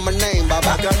 come holler my name, bye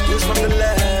bye. I got goose from the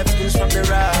left, goose from the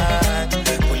right.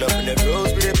 Pull up in the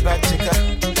roads with a back checker.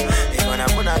 Hey man,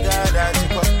 I'm on a god, I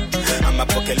check. I'm a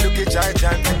pocket looking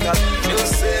gigantic up. No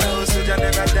sales, so I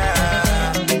never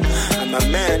die. I'm a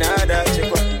man, I die,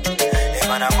 check. Hey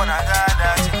man, I'm on a god,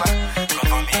 I check. Come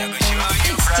for me, I go show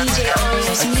you. DJ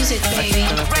Oreo's music, baby.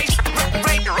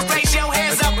 Raise your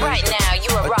hands up right now.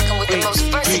 You are rocking with the most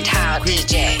versatile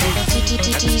DJ.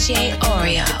 DJ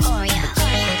Oreo.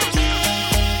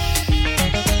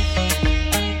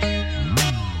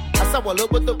 Asawalo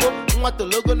botoko, mwato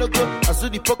logo logo,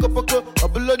 azudi poko poko,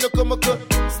 abulo nyoko moko.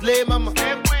 Slay mama,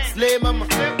 slay mama,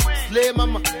 slay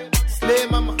mama, slay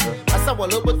mama.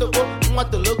 Asawalo botoko,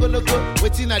 mwato logo logo.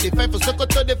 Waiting at the fight for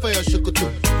Sokoto, they for your shokoto.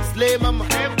 Slay mama,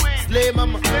 slay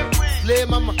mama, slay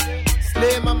mama,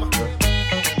 slay mama.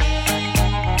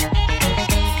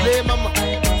 Slay mama,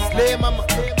 slay mama,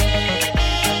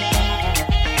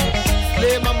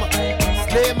 slay mama,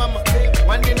 slay mama.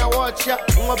 One day I watch ya,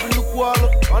 I'ma be look wall.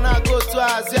 On I go to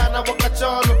Asia, and I walk a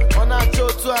cholo. On I go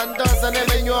to Andos and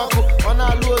never nyoko. On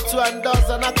I low to Andos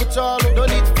and I could cholo. No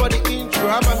need for the intro,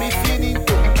 I'm a me feeling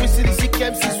to. We see the sick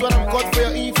MCs when I'm caught for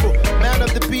your info. Man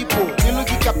of the people, you look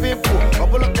like a pimple. I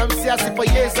will look and see I see for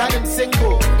years, I am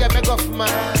single. Get me off man,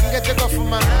 get take off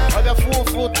man. I got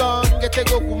full tongue, get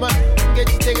take off man. Get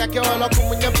you take a care of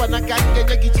Kumunya Panaka, get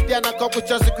you get you and a couple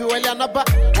just to Kueli and a back.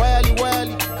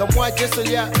 Wily, come watch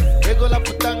Jesolia. Regular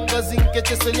putanga zinke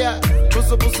chesolia.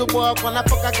 Buso boa kwa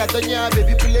napoka gadonya.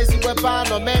 Baby pulezi weba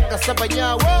no menka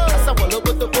sabanya. Asa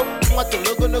walogo toko, mwato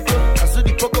logo nogo.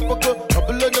 Azudi poko poko,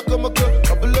 abulo nyoko moko.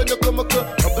 Abulo nyoko moko,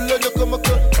 abulo nyoko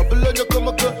moko. Abulo nyoko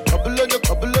moko, abulo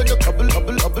nyoko, abulo nyoko, abulo.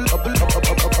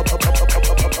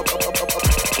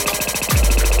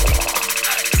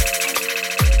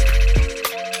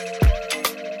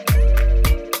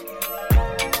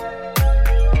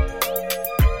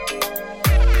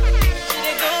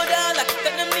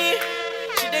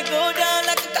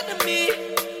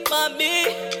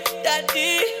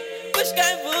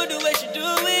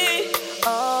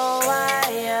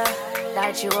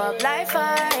 You up like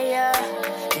fire,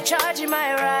 you charging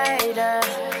my rider.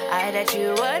 I that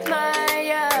you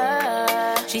admire.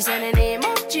 She's sending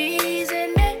emojis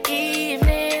in the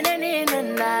evening and in the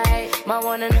night. My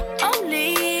one and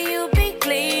only, you be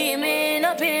gleaming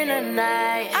up in the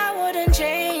night. I wouldn't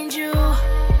change you,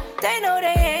 they know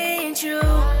they ain't you.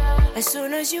 As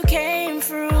soon as you came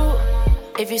through,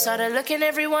 if you started looking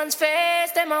everyone's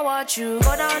face, then I watch you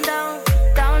go down, down,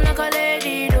 down like a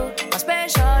lady do, my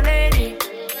special lady.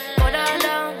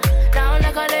 Down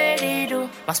like a lady do.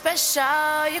 My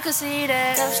special, you could see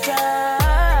that love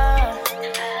struck.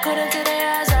 Couldn't take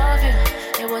their eyes off you.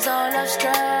 It was all love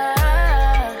struck.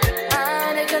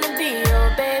 And it couldn't be your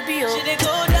baby. Oh. She did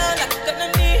go down like a gun to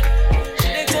me. She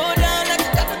did go down like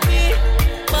a gun to me.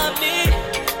 Mommy,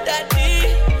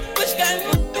 daddy, which kind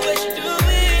of the way she do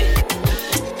it?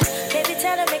 Baby,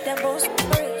 tell her make them both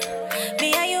free.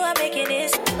 Me and you are making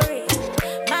this free.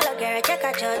 check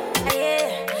out your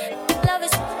yeah. Love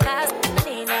is fast,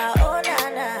 Nina, oh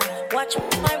nana. Watch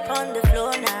my on the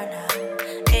floor, nana.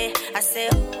 Hey, I say,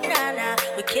 oh nana,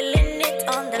 we killing it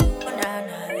on the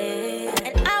nana. Hey.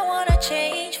 And I wanna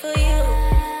change for you,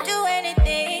 do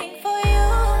anything for you.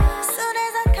 Soon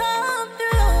as I come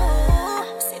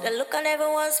through, see the look on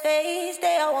everyone's face,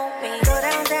 they all want me. Go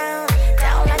down, down,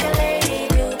 down like a lady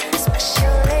do,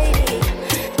 special lady.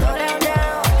 Go down,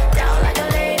 down, down like a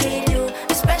lady do,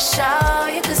 special.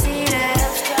 You can see that.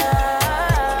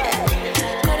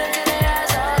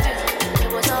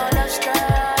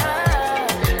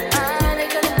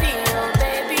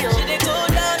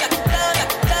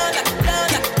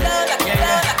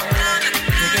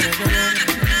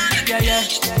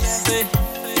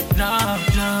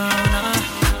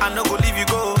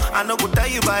 I no go tell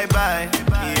you bye bye,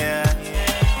 yeah.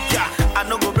 I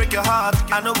no go break your heart,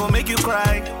 I no go make you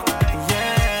cry,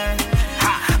 yeah.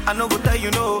 I no go tell you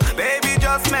no, baby,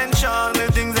 just mention the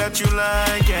things that you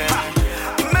like, yeah.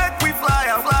 Make we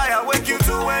fly, I'll wake you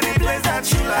to any place that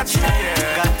you like,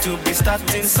 yeah. Got to be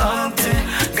starting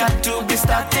something, got to be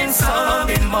starting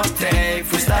something, Monte.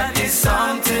 If we start this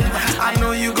something, I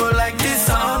know you go like this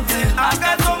something. I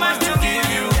got so much to give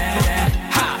you,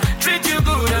 treat you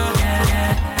good,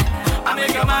 I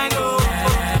make your mind go.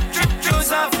 True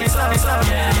softly, softly,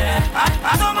 softly.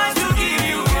 I don't mind to give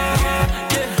you.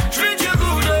 Treat you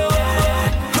good, oh.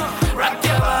 Rock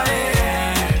your body.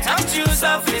 Touch you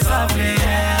softly, softly.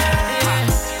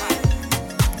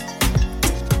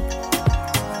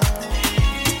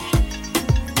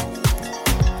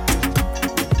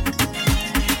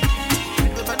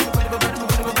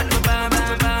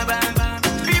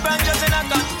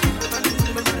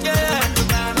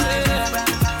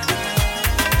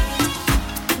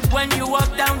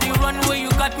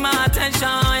 My attention,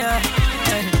 yeah.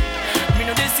 Me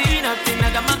no they see nothing, I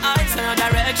got my eyes in your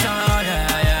direction,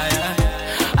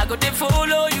 yeah. I go to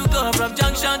follow you, go from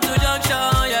junction to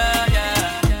junction,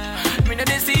 yeah. Me no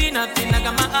they see nothing, I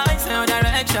got my eyes in your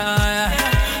direction, yeah.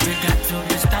 We got to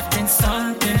be starting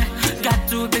something, got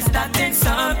to be starting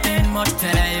something, more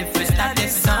time if we started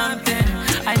something.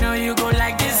 I know you go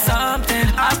like this something.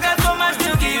 I've got so much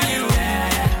to give you,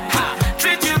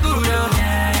 treat you good,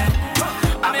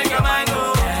 I make your mind go.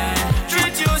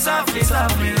 Softly,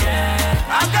 softly, yeah.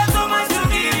 I've got so much to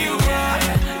give you, yeah.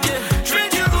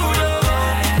 Treat you good,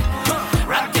 oh.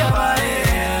 Rock your body,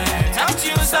 touch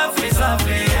you softly,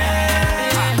 softly, yeah.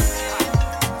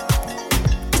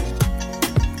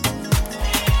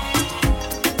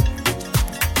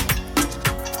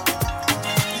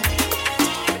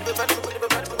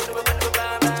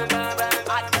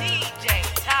 DJ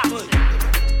Toxic.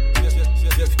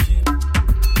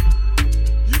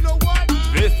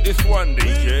 This one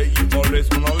DJ, you always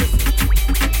wanna listen.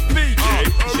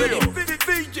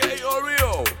 VJ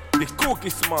Oreo, the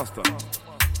Cookies Master.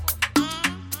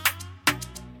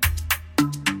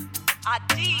 A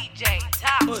DJ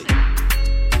Toxic.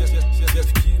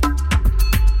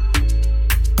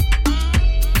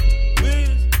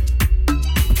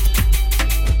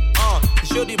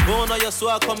 Show the bone on your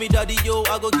swag, call me daddy, yo.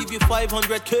 I go give you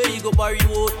 500k, you go bury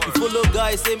you. You follow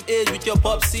guys, same age with your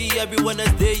popsy. Every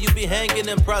Wednesday you be hanging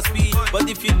and prosper. But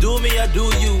if you do me, I do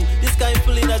you. This kind of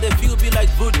feeling that they feel be like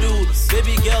voodoo.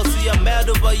 Baby girl, see I'm mad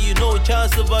over you, no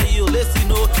chance over you. Listen,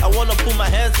 know, I wanna put my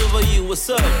hands over you. What's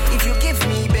up? If you give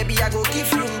me, baby, I go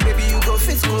give you. Baby, you go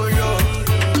fit score, yo.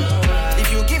 If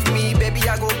you give me, baby,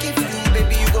 I go give you.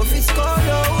 Baby, you go fit score,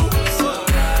 yo.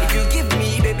 If you give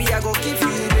me, baby, I go give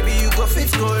you. Go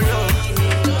fit go low.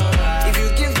 If you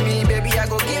give me, baby, I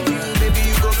go give you. Baby,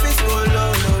 you go fit go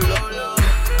low, low, low, low.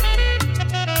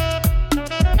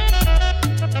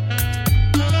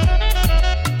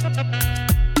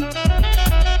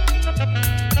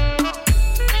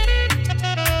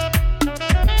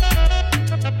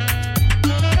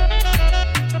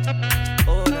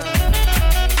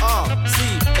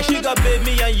 Babe,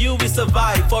 me and you, we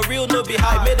survive. For real, no be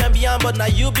high. Made them beyond, but now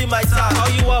you be my type. Call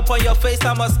you up on your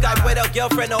FaceTime or Skype. Whether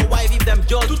girlfriend or wife, if them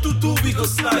just we go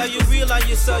slide. Yeah, you real and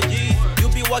you so G. You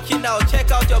be working out, check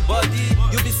out your body.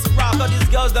 You be rock, all these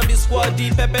girls, them be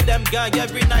squaddy. Pepper them gang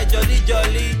every night, jolly,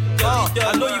 jolly.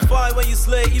 I know you fine when you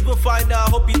slay, even fine now.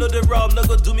 Hope you know the rub, no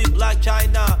go do me Black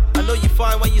China. I know you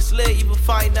fine when you slay, even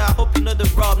fine now. Hope you know the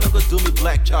rub, no go do me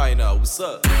Black China. What's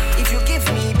up? If you give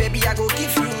me, baby, I go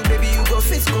give you. Baby, you go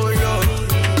fit go low.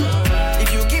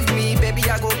 If you give me, baby,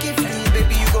 I go give you.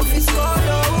 Baby, you go fit go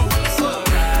low.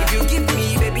 If you give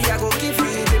me, baby, I go give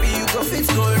you. Baby, you go fit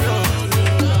go low.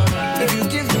 If you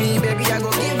give me, baby, I go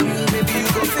give you. Baby, you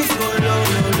go fit go low,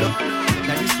 low, low.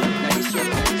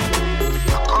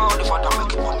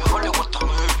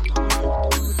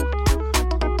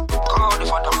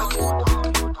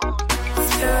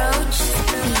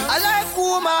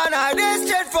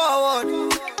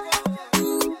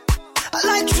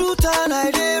 and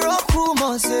I dey rock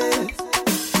rumors, eh.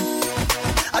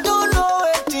 I don't know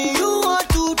what you want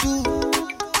to do,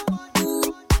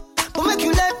 but make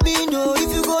you let me know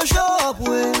if you go show up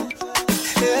well.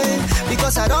 Yeah,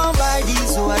 because I don't buy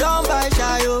this, so I don't buy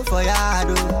Chayo for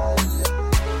Yado.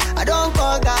 I don't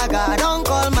call Gaga, I don't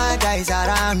call my guys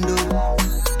around.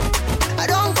 I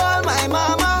don't call my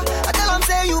mama, I tell them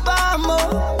say you bambo.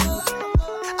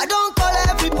 I don't call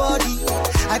everybody,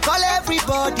 I call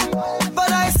everybody.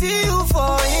 But I see you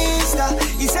for Insta,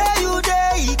 you say you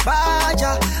dey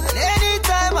Ipaja. And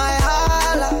anytime I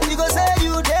holla, you go say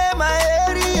you dey my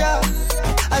area.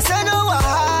 I say no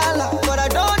wahala, but I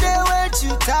don't dey wait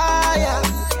you tire.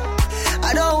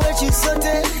 I don't wait you sote,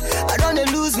 I don't dey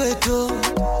lose weight too.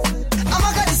 I'ma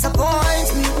gonna disappoint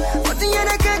me, but then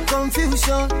you get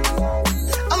confusion.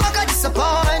 I'ma gonna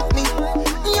disappoint me,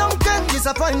 young get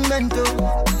disappointment too.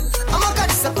 I'ma gonna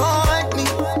disappoint me,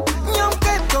 young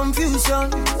get confusion.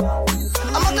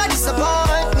 I'ma gonna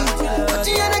disappoint me, but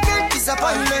you ain't get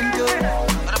disappointment too.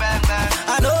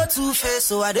 I know two-face,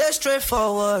 so I dey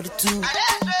straightforward too.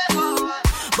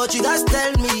 But you guys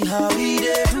tell me how we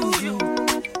dey do you.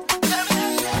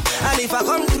 And if I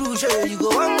come through, sure, you go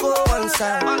one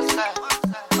side.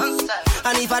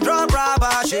 And if I drop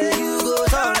rubber, sure, you go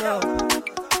turn up.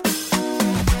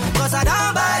 Cause I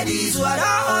don't buy this, so I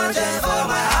don't want it for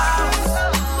my house.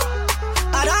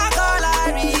 I don't call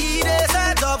Larry, they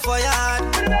set up for yard.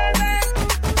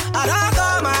 I don't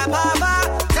call my papa,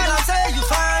 tell him say you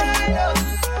fine.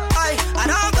 I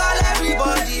don't call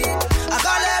everybody, I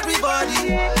call everybody.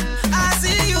 I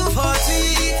see you for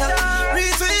Twitter,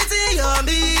 retweeting your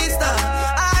mister.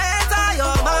 I enter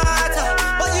your matter,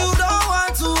 but you don't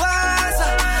want to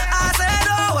answer. I said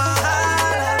no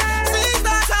wahala, since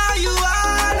that's how you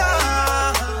are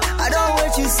now. I don't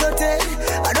wait you sote,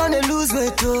 I don't dey lose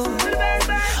weight too.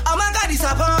 Oh my God,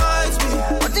 disappoint me,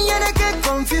 but then you get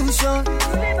confusion.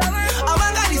 Oh my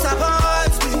God,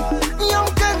 disappoint me, young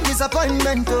get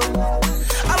disappointment too.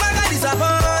 Oh my God,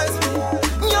 disappoint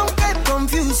me, young get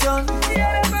confusion.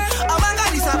 Oh my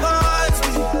God, disappoint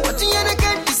me, but you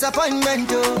get disappointment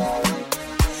too.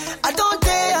 I don't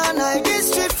dare and I dey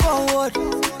straightforward.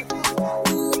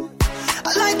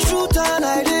 I like truth and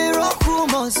I dey rock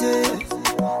rumors, eh.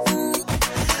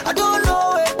 I don't know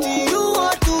what you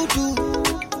want to do,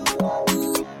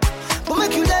 but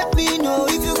make you let me know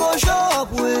if you go show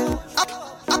up well.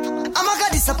 I'ma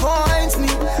gonna disappoint me,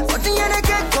 but then you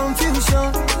get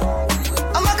confusion.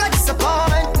 I'ma gonna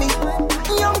disappoint me,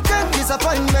 young get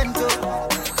disappointment too.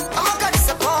 I'ma gonna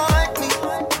disappoint me,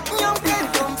 young get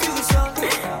confusion.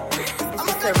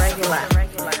 It's a regular.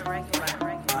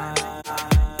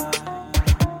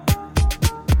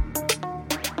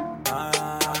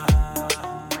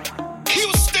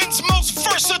 Houston's most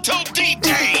versatile DJ,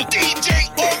 DJ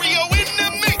Oreo in the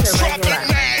mix, dropping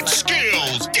mad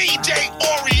skills. DJ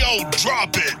Oreo,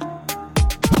 drop it.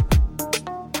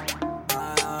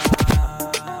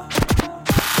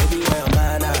 Baby, where your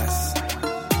manners?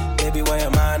 Baby, where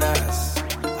your manners?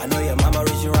 I know your mama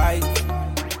raised you right,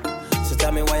 so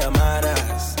tell me why your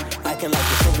manners. I can like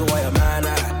the single why your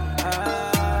manner.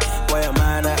 Why your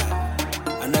manner?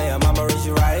 I know your mama raised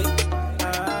you right,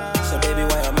 so baby,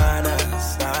 why your manners?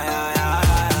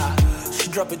 She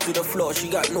drop it to the floor, she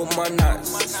got no manners.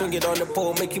 Swing it on the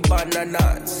pole, make you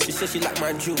bananas. She said she like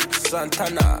my juice,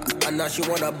 Santana, and now she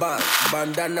wanna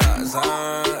bandanas.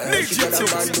 She got a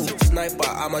mandu, sniper,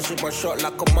 I'ma shoot my shot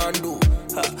like commando.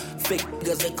 Fake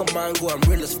niggas they command go, I'm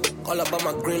real as f***, all about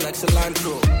my green like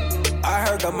cilantro. I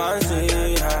heard the man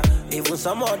say, even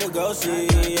some other girls say,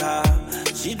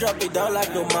 she drop it down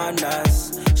like no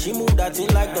manners. She move that thing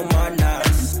like no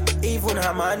manners. Even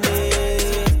her money,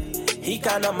 he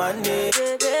kinda manage.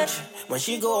 When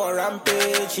she go on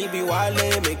rampage, she be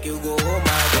wildin', make you go, oh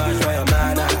my gosh, why your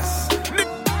manners?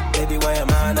 Baby, why your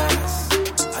manners?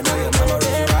 I know your mama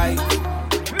raised you right.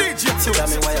 Tell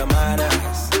me why your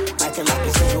manners? I can like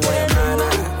you say why your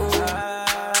manners?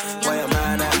 Why your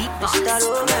manners? I know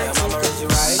your mama raised you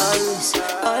right.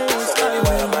 Tell me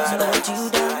why your manners?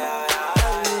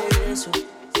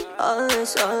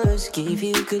 Always give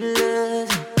you good love.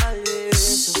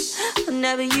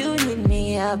 Whenever you need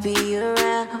me, I'll be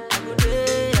around.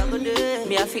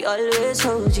 Me, I feel always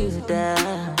hold you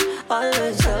down.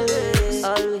 Always hold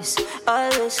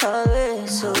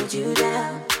you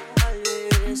down.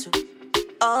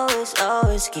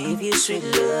 Always give you sweet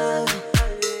love.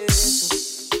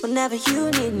 Whenever you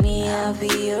need me, I'll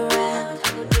be around.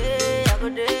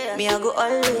 Me, I go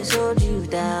always hold you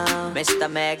down. Mr.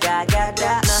 Mega, got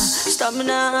that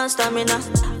stamina, stamina.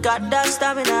 Got that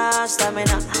stamina,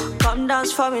 stamina. Come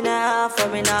dance for me now,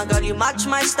 girl. You match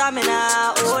my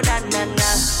stamina. Oh, na na na.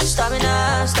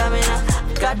 Stamina, stamina.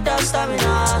 Got that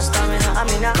stamina, stamina. I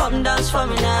mean, come dance for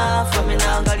me now,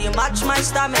 girl. You match my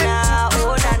stamina.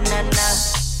 Oh, na na na.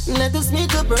 Let us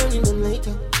meet up early in the night.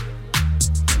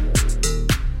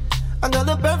 I got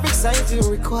the perfect size you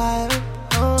require.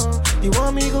 You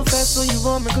want me go fast or you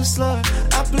want me go slow?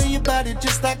 I play your body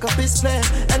just like a bass player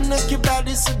and knock your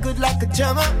body so good like a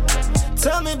jammer.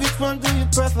 Tell me which one do you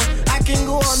prefer? I can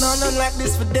go on like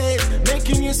this for days,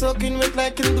 making you soaking wet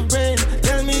like in the rain.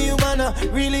 Tell me you wanna,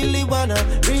 really wanna,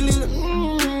 really.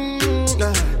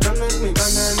 Come let me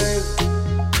banana,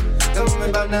 come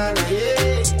me banana,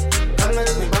 yeah. Come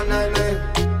let me banana,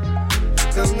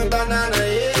 come me banana,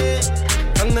 yeah.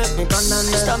 Come let me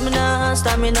banana. Stamina,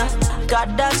 stamina.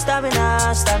 Got that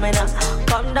stamina, stamina.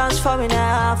 Come dance for me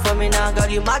now, girl.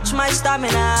 You match my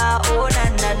stamina. Oh na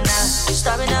na na.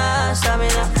 Stamina,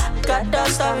 stamina. Got that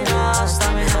stamina,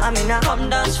 stamina. I mean, come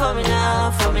dance for me now,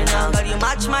 girl. You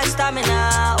match my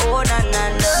stamina. Oh na na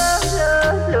na.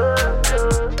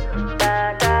 Love,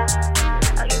 da da.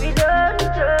 I give you love,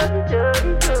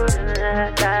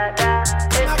 da da.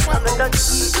 I'm a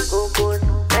touchy, go good.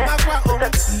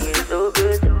 Touchy, so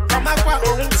good.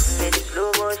 Baby, make it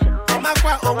slow motion.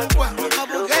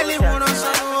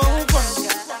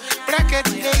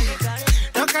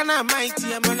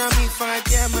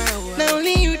 Now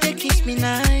only you they kiss me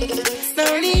nice.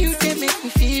 Now only you they make me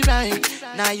feel right.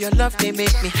 Now your love they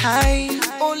make me high.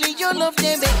 Only your love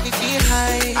they make me feel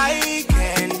high. I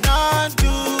cannot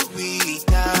do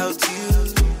without you,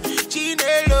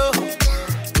 Chinelo.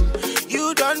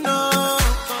 You don't know.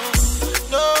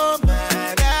 No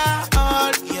matter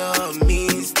all your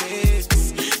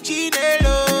mistakes,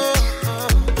 Chinelo.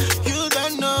 You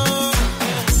don't know.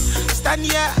 Stand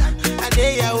here,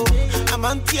 Adeyao,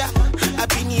 Amantia,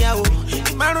 Apiniao,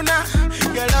 Imaruna.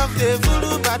 Your love the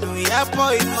voodoo, but we are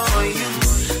point on you.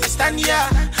 Stand here,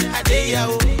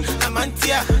 Adeyao,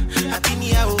 Amantia,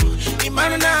 Apiniao,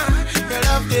 Imaruna. Your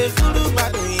love the voodoo,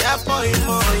 but we are point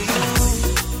on you.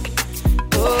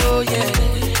 Oh yeah,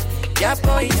 yeah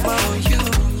point on you.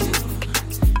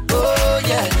 Oh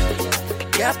yeah,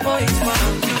 yeah point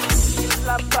on you.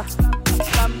 Lamba,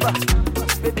 lamba,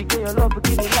 baby, can your love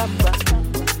give me lamba,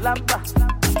 lamba,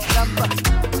 lamba,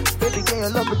 baby, can your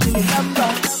love give me lamba.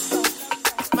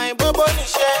 My bobo ni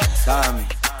share. Sammy.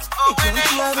 Oh, when I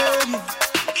baby.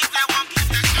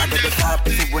 I got the top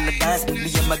if you wanna dance.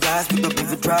 Me and my guys, we gon'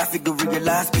 give it dry. Figure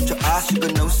realize, with your eyes, you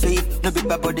gon' know, say it. No big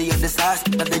bad body on the size.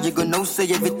 Now that you gon' know, say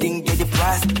everything, get the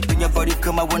price. When your body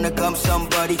come, I wanna come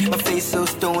somebody. My face so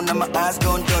stone, and my eyes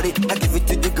gone dirty. I give it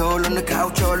to the girl on the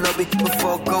couch or lobby.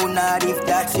 Before go night, if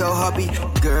that's your hobby.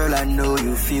 Girl, I know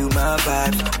you feel my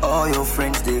vibes. All your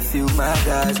friends, they feel my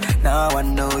guys. Now I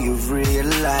know you've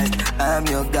realized I'm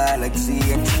your galaxy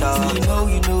and star. You know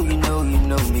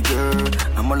me, girl.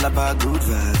 I'm all about good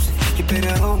vibes. You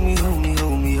better hold me,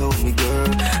 girl.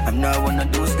 I'm not one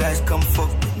of those guys, come fuck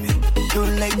with me.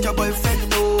 Don't like your boyfriend,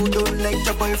 no. Don't like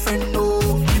your boyfriend, no.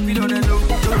 If you don't know,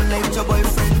 don't like your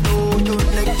boyfriend, no.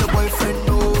 Don't like your boyfriend,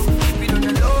 no. If you don't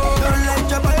know, don't like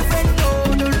your boyfriend, no.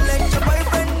 Don't like your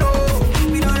boyfriend, no. If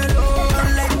you don't know,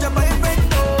 don't like your boyfriend,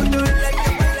 no. Don't like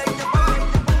your boyfriend, no.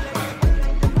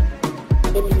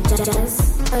 Just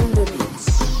under beats.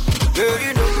 Girl,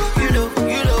 you know,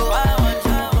 I want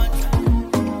you.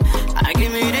 I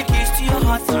give me the keys to your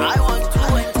heart, so I want to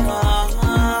enter.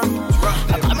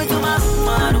 I come into my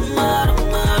room.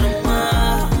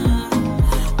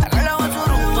 I girl, I want to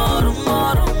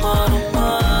room.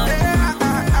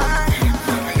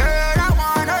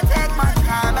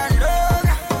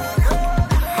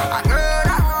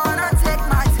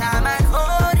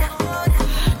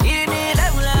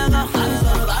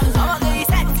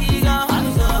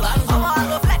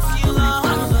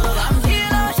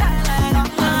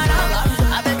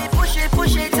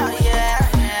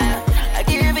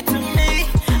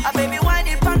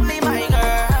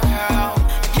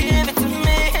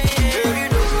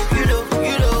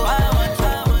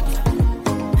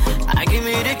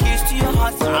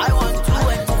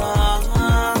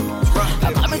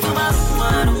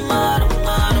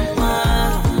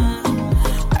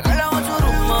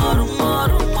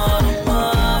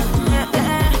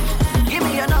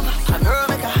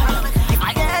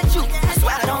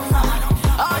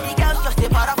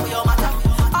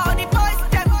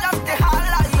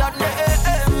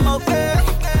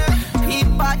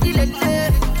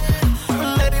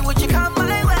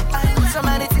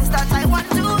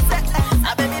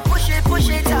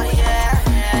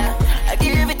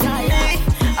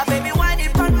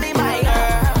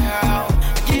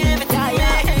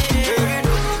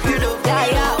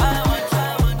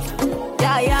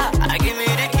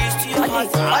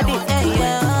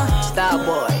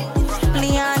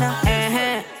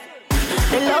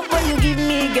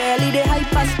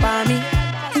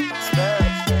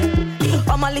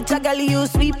 my little girl, you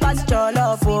sweet past your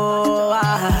love, oh.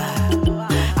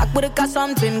 I put a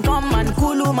something, come and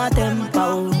cool my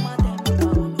tempo.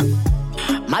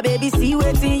 My baby, see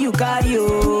waiting you carry,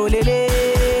 oh, lele,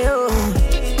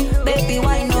 oh. Baby,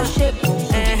 why no shape?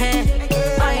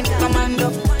 Fine, commando.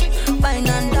 Fine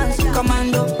and dance,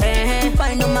 commando.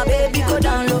 Fine on my baby, go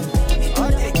down low.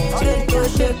 Shake your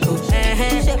shake,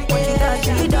 shake what you got,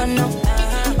 you don't know.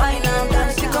 Fine and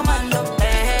dance, commando.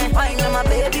 Fine on my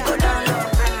baby, go down low.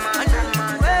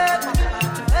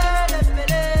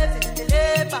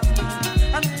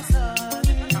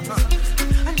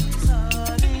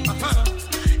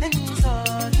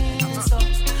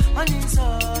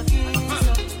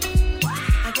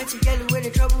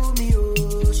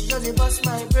 Bust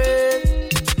my brain.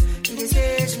 She dey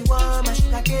say she want my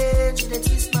sugar cane. She dey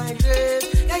twist my brain.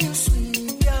 Yeah, you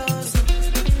sweet, yes.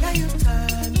 Yeah, you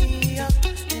turn me up.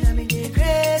 And I'm in the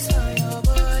grace for your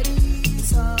body.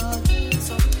 So.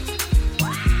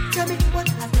 Tell me what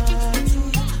I've done to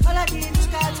you. All I did is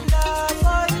got to love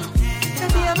for you. Tell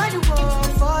me I'm the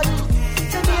one for you.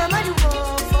 Tell me I'm the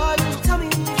one for you. Tell me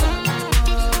if I'm the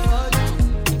one for you.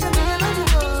 Tell me I'm the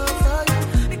one for you.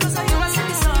 Because I know I sing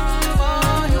this song for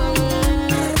you.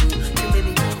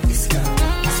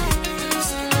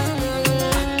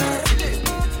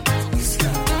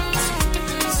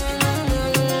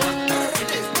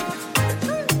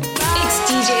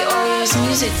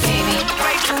 Music, baby.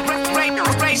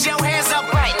 Raise your hands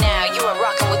up. Right now, you are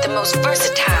rocking with the most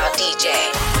versatile DJ.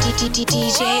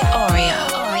 DJ Oreo.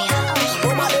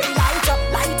 Oh my baby, light up,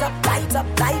 light up, light up,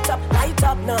 light up, light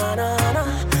up, na na na.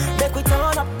 Make we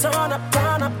turn up, turn up,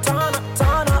 turn up, turn up,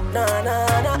 turn up, na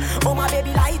na na. Oh my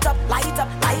baby, light up, light up,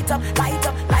 light up, light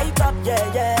up, light up,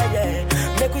 yeah yeah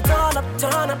yeah. Make we turn up,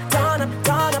 turn up, turn up,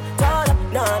 turn up, turn up,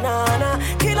 na na na.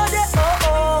 Kilo de oh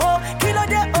oh, kilo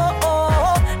de oh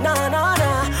oh, na na na.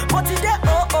 Moti de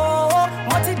oh oh,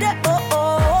 moti de oh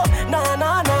oh, na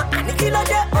na na. And kilo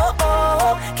de oh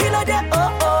oh, kilo de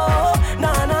oh oh,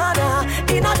 na na na.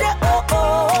 Inna de oh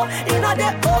oh, inna de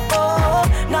oh oh,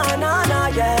 na na na,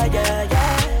 yeah yeah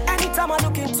yeah. Anytime I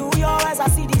look into your eyes, I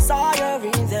see desire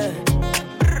in there.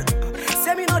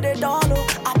 Say me no they don't know,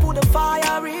 I put the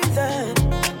fire in there.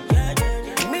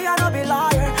 Me I no be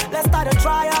liar, let's start a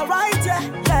trial right, yeah,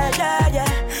 yeah, yeah,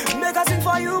 yeah. Make us sing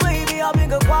for you, baby, I'll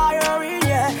bring a choir in,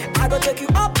 yeah. I go take you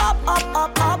up, up, up,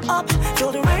 up, up, up.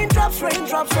 Till the raindrops,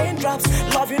 raindrops, raindrops.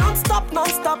 Love you non-stop,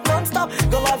 non-stop, non-stop.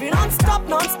 Go love you non-stop,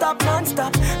 non-stop,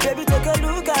 non-stop. Baby, take a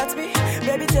look at me.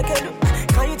 Baby, take a look.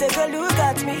 Can you take a look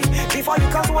at me? Before you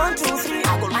count 1, 2, 3,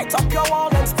 I go light up your wall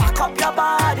and spark up your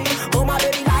body. Oh my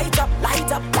baby, light up,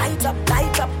 light up, light up,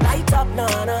 light up, light up, na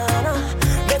na na.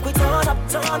 Make we turn up,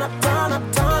 turn up, turn up,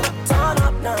 turn up, turn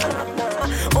up, na na na.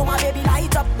 Oh my baby,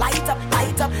 light up, light up,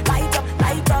 light up, light up,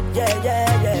 light up, yeah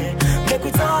yeah yeah. Make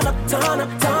we turn up, turn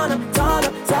up, turn up, turn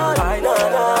up, turn up, na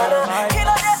na na.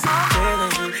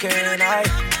 Feeling you can hide.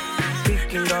 We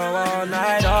can go all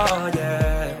night, oh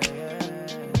yeah.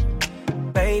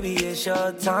 Baby, it's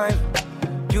your time.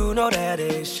 You know that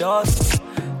it's yours.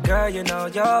 Girl, you know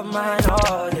you're mine,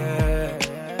 oh yeah.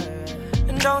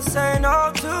 And don't say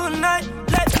no tonight.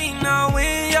 Let me know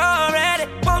when you're ready.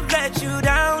 Won't let you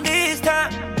down this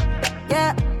time.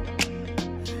 Yeah.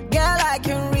 Girl, I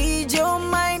can read your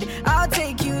mind. I'll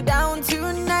take you down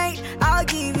tonight. I'll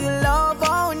give you love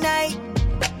all night.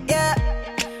 Yeah.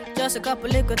 Just a couple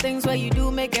little things where you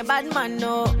do make a bad man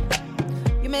know.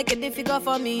 You make it difficult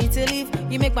for me to leave.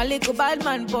 You make my little bad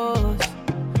man pause.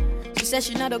 She said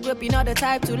she not a grip, you not the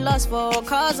type to lust for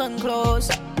cars and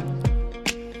clothes.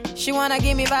 She wanna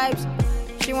give me vibes.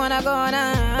 She wanna go all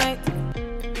night.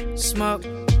 Smoke,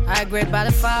 I grate by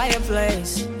the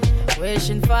fireplace.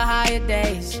 Wishing for higher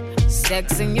days.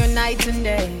 Sexing your night and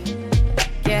day.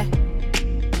 Yeah.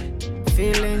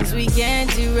 Feelings we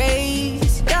can't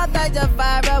erase. Your touch are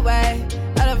far away.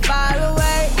 Out of far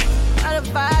away. Out of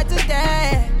fire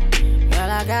today. Girl,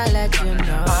 I gotta let you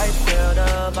know. I feel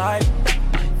the vibe.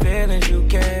 Feelings you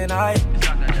can't hide.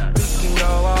 We can go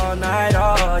all night,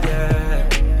 oh yeah.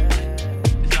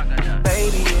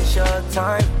 Baby, it's your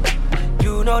time.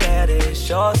 You know that it's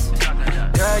yours.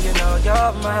 Girl, you know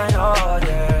you're mine, oh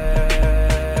yeah.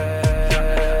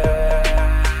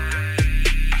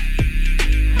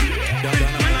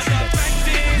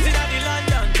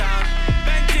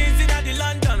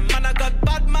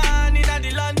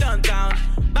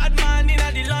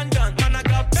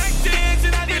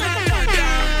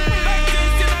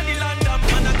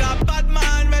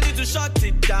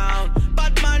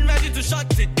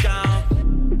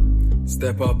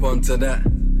 Step up onto that.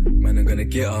 Man, I'm gonna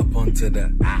get up onto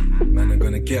that. Man, I'm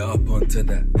gonna get up onto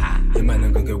that. Yeah, man,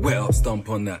 I'm gonna get wet up, stomp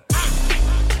on that.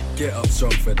 Get up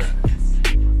strong for that.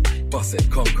 Bust it,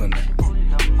 conk on that.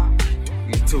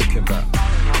 You talking about?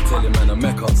 Tell your man I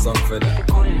make up song for that.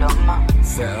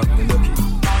 Set up the nookie.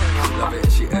 She love it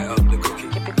and she ate up the cookie.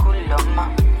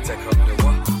 Take up the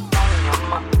what?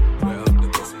 Wear up the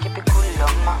pussy.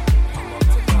 I'm up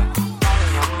to that.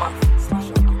 Smash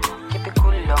up the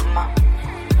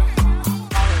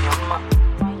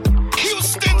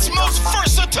Houston's most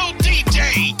versatile DJ,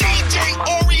 DJ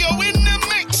Oreo in the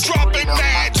mix, dropping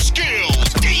mad skills.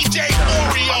 DJ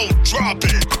Oreo, drop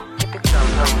it.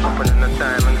 Open in the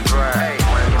diamond bright.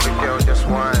 Wine, every girl just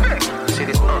wine. See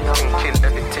this thing, kill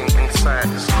everything inside.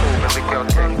 It's cool, every girl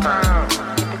take time.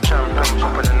 Champion,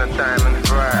 open in the diamond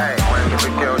bright. Wine,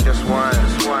 every girl just wine.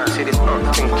 See this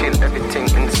thing, kill everything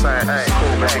inside. It's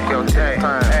cool, every girl take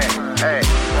time. Hey.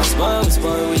 Smile,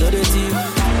 we know the team.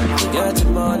 We got the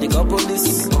money, couple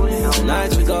this.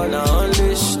 Tonight we gonna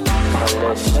unleash.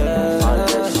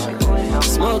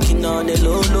 Smoking on the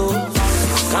low.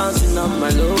 Counting on my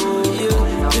low.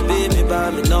 Baby, buy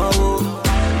me no.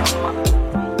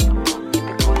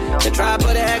 They try to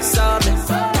put the X on me.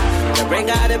 They bring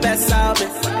out the best out me.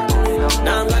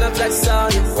 Now I'm gonna flex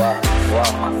on you.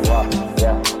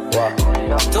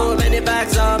 Too many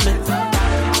bags on me.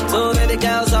 Too many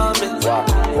girls on me.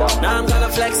 Now I'm gonna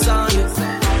flex on you.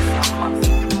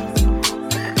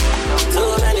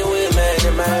 Too many women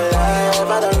in my life.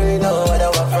 I don't really know where they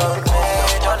were from.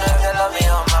 Don't know if they love me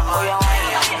on my mind.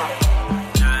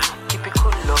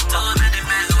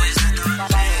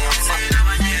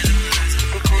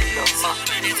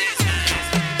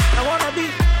 I wanna be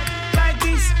like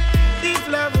this, if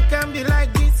love can be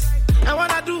like this. I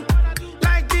wanna do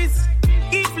like this,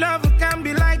 if love can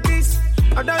be like this.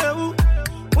 I don't know who,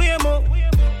 we are more,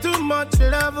 too much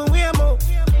love, we are more.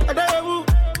 I don't know who,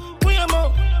 we are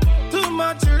more, too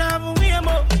much love, we are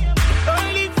more.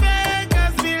 Only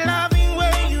fakers be loving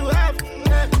when you have,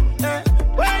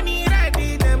 when he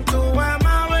ready, them to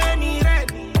mama when he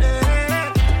ready.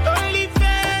 Only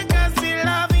fakers be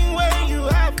loving when you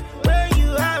have,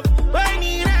 when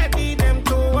he ready, them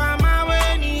to mama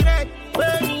when he ready,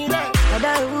 when he ready. I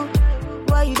don't know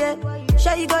why you there.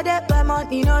 Sure you go there, but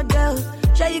money no there.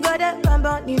 Sure you go there, but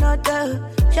money no there.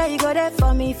 Sure you go there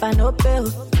for me if I no pay.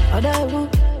 I don't know,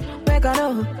 make I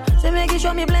know. Say make you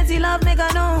show me plenty love, make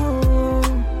I know.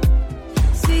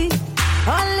 See,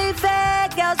 only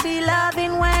fake girls be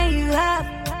loving when you have.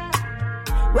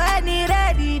 When he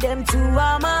ready, them two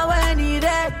mama when he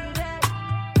ready.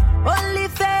 Only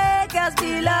fake girls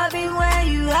be loving when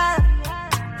you have.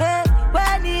 Hey,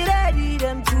 when he ready,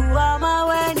 them two mama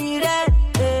when he ready.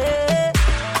 Hey.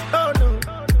 Oh no,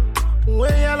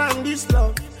 when you land this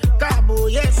love, Cabo,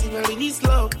 yes, you marry this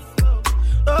love.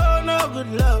 Oh no,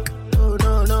 good love. Oh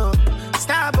no,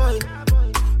 Starboy.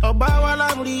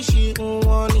 Obawala mrishi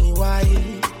unwani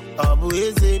wai. Obu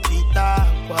eze pita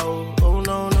kwao. Oh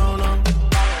no.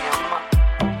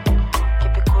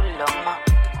 Keep it cool, ma.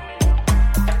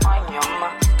 On your ma.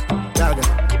 Gaga.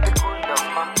 Keep it cool,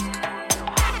 ma.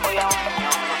 Oh yeah, on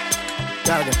your ma.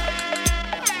 Gaga.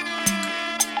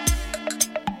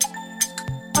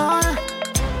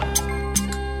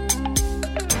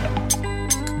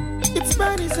 It's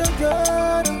money so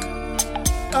good.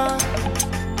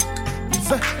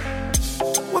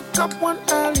 Woke up one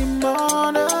early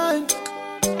morning.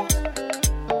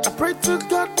 I pray to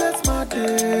God bless my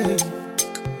day.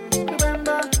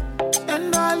 Remember,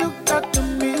 and I looked at the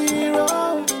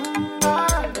mirror.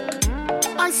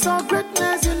 I saw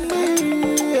greatness in me.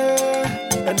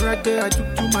 Yeah. And right there I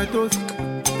took to my toes.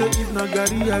 If not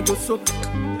Gary, I go soak.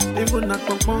 Even not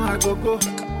Pong, I go.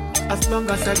 As long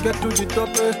as I get to the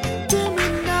top, give me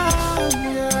now,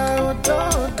 yeah, oh,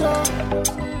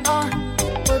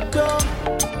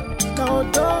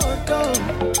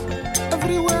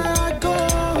 everywhere I go,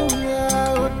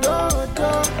 yeah,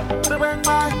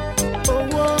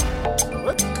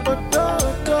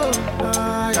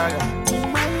 in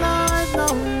my life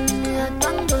now, me, I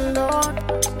thank the Lord,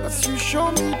 'cause you show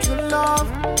me true love,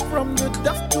 from the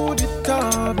depth to the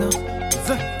top now.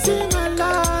 See my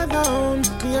life now,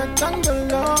 me, I thank the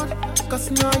Lord, 'cause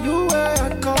now you where I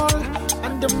call,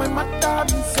 and then my matter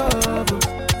be solved.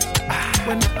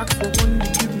 When I ask for one, you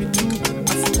give me two.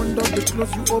 I see one door, the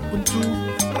close you open two.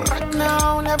 Right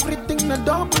now, everything the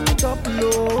double,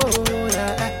 oh,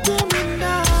 yeah. Give me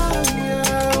now,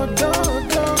 yeah, oh,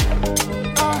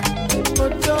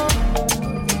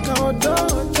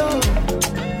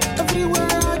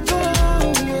 everywhere I go,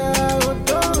 yeah, oh,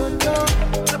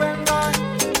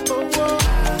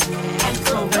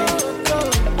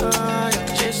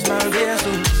 just my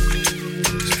vessel,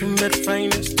 stream at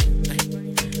finest.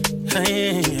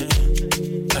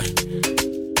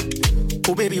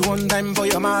 Oh baby, one time for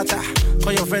your matter.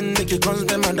 Call your friend, make you come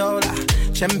spend my dollar.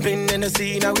 Champagne in the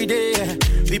sea, now we there.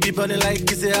 We be balling like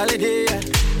it's a holiday.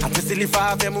 I can still if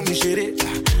I have me share it.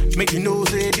 Make you know,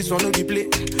 say this one no be play.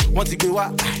 Once you go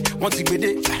out, once you go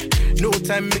there. No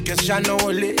time, make us shine no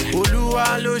only.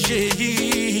 Oluwa lo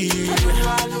sheyi.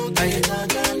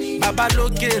 Baba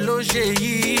loke lo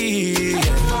sheyi.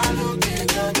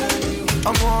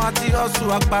 Ọmọ àti ọ̀sùn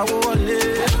àpàwọ̀ wọlé.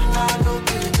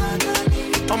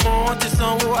 Ọmọ wọn ti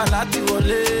sanwó aláti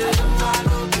wọlé.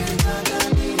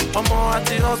 Ọmọ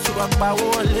àti ọ̀sùn àpàwọ̀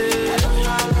wọlé.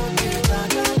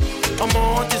 Ọmọ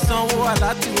wọn ti sanwó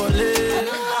aláti wọlé.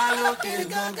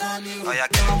 Oya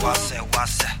que wase,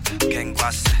 gang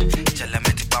wase. Tell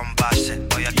me to come wase.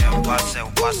 Oya que wase,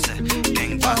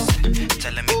 gang wase.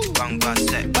 Tell me to come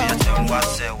wase. Oya que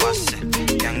wase,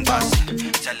 gang wase.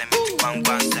 Tell me to come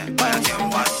wase. Oya que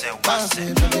wase,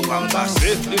 come wase.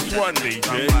 This is one DJ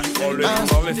already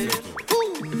listening to.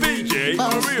 DJ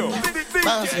Oreo.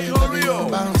 DJ Oreo.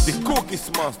 The cookies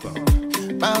master.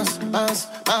 Bounce, bounce,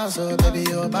 bounce, oh baby,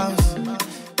 oh bounce.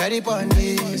 Ready for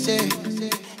this, yeah.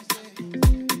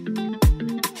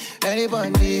 Ready for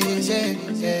this,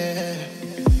 yeah.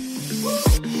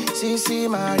 CC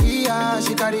Maria,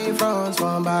 she carry front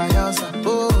from Bayelsa.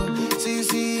 Oh,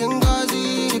 CC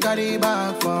Ngozi, she carry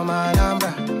back from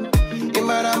Alhambra.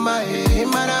 Imarama,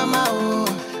 oh,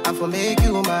 I for make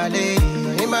you my lady.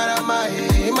 Imarama,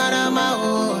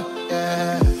 oh,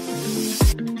 yeah.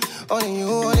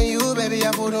 Only you, baby,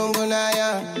 I put on Gunaya,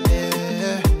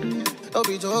 yeah. Don't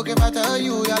be joking if I tell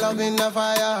you your love in the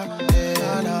fire,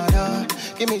 yeah. No.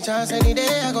 Give me chance any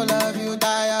day, I go love you,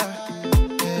 tire,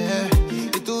 yeah.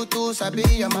 You too sabi,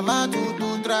 your mama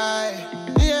too try,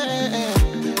 yeah.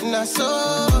 Na so,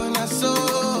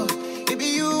 it be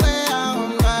you where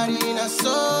I'm married, na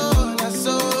so.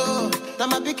 Now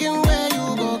my picking where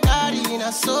you go carry,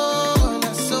 na so.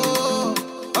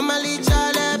 Mama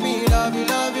Licha, let me love you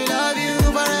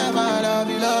forever,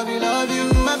 love you,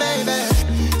 my baby.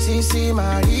 CC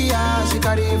Maria, she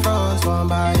carry front from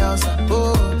Bayelsa.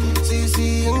 Oh,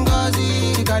 CC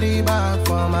Ngozi, she carry back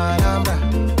from Alhambra.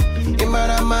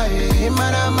 Imarama,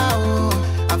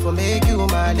 oh, I for make you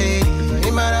my lady.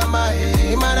 Imarama,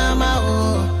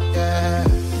 oh, yeah.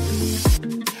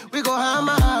 We go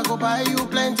hammer, go buy you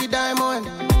plenty diamond.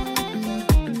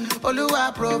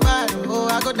 Oluwa provide, oh,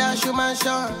 I go dash you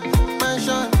mansion.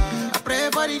 I pray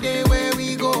for the day where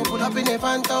we go, pull up in a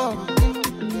phantom.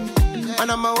 Man,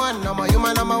 number one, you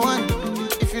my number one.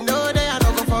 If you know that I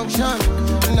don't go function.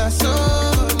 Na so,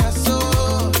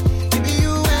 it be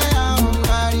you where I'm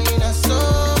married. Na so.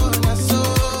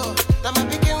 Now my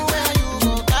picking where you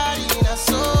go carry. Na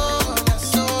so.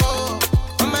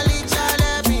 Mama Licha,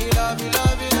 let me love you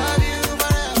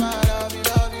forever,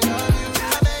 love you,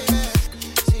 my baby.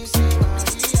 CC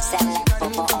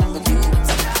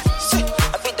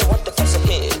I be the one to pass a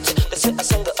hit. They say I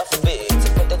sing the alphabet,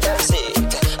 but that's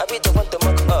it. I be the one to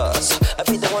mock us. I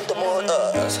be the one to mold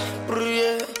us.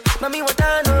 Mommy, what I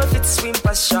know if it's swim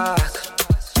past shark.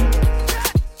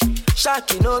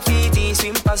 Shark, you know fit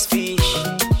swim past fish.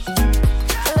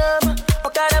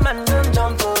 Okay, man, don't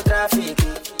jump to traffic.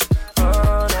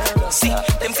 Oh, no. See,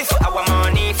 them see for our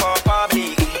money for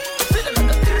public.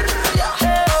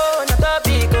 Oh, not a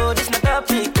pico, this not a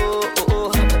pico.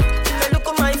 Oh. They look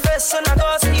at my face, so I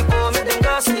go sleep, oh, make them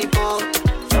go sleep, oh.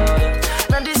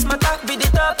 Now this matter be the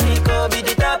topic, oh,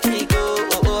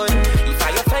 oh. If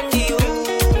I offend you,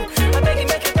 I beg you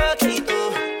make it talk it,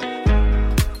 oh.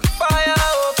 Fire,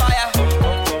 oh, fire.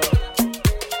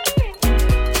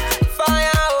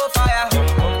 Fire, oh, fire.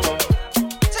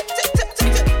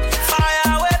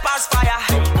 Fire, way past fire.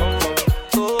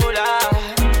 Oh, Lord.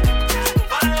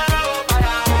 Fire, oh,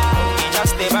 fire. We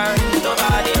just stay burn,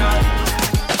 nobody run.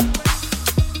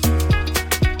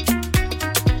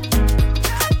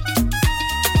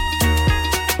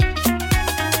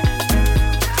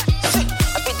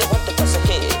 I be the one to pass a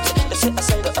hit. They say I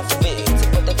sang the alphabet,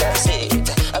 but they can't see it.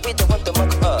 I be the one to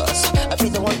mock us. I be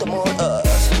the one to mold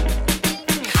us.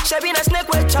 She been a snake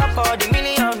with chop all the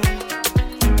million.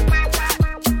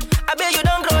 I bet you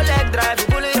don't grow like drive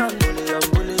bullion.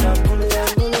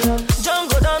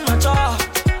 Jungle down my jaw.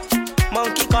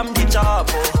 Monkey come the chop.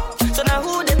 Oh. So now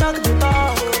who they talk to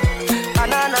talk?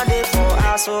 Banana day for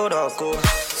Asodoko.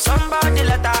 Somebody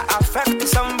let her affect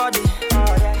somebody.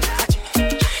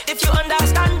 If you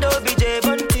understand, OBJ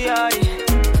Bunty,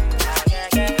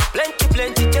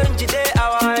 plenty change day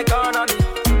our economy.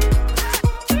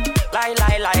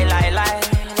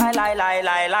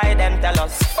 Lie, them tell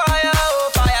us. Fire, oh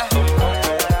fire.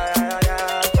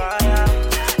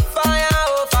 Fire,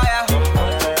 oh fire.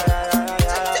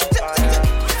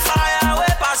 Fire,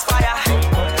 way past fire.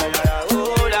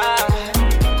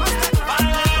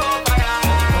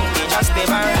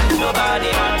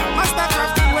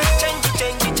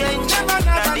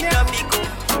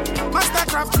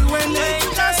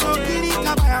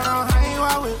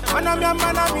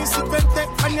 Manami sipete,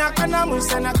 anyakana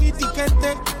musana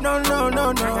kitikete. No,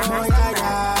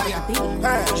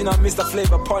 yeah. You know, Mr.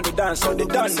 Flavor upon the dance, so they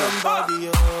done somebody.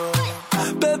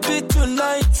 Baby,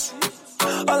 tonight,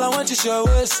 all I want is your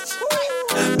waist.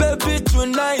 Baby,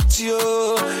 tonight,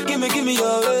 yo, give me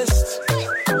your waist.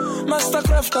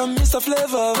 Mastercraft and Mr.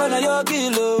 Flavor, when I your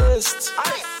kilo waist. I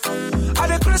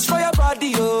the craze for your body,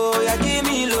 yo, yeah, give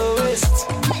me low waist.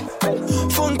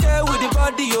 Funke with the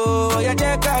body, yo, yeah,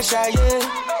 take a shot, yeah.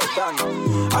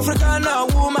 African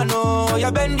woman, oh,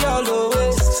 yeah, bend your low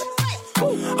waist.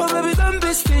 Oh, baby, don't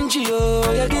be stingy,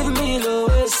 oh, yeah, give me low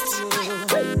waist.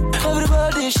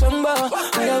 Everybody, shamba,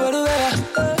 yeah, everywhere,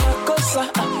 Makosa.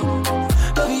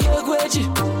 Baby, you're Gucci,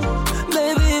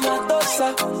 baby, Matosa.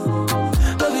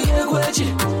 Baby, you're Gucci,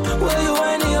 where you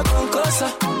whining your concosa.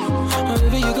 Oh,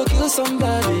 baby, you go kill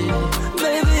somebody,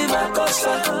 baby,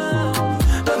 Makosa.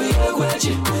 Baby, you're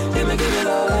Gucci, give me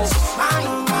low waist.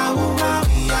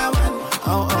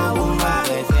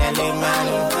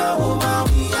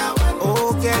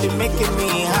 Oh, girl, you're making me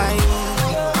high.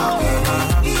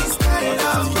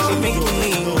 You're making me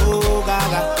go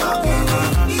gaga.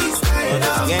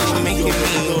 Girl, you're making me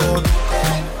go.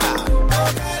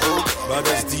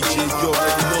 Baddest DJ, you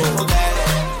already know.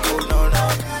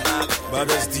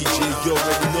 Baddest DJ, you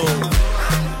already know.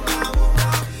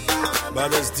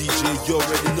 Baddest DJ, you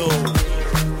already know.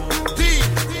 DJ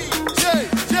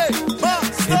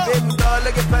Master. Hey baby, doll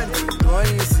like a panty, go on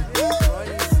easy.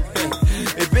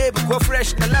 Hey baby, go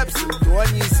fresh na laps, go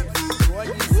on easy.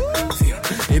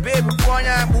 Hey baby, go on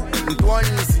yambu, go on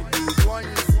easy.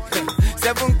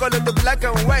 7 color, the black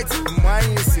and white, go on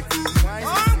easy. I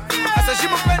said she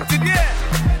my panty girl,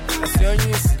 I see on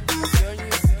easy.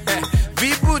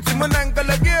 V-Boots, my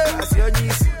nangala girl, I see on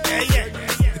easy.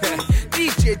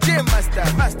 DJ Master,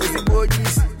 the boy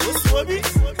easy.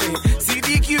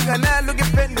 CDQ, can I look at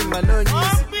penny, man, on easy.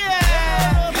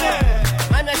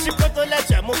 Ana chicoto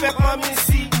leche, mo fẹ́ pọ́n mi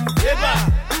sí. Eba,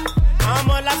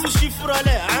 ọmọ lasu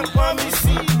ṣifurọlẹ̀, à ń pọ́n mi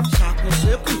sí.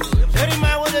 Ṣàkóṣekù, lórí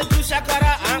máa wọlé ju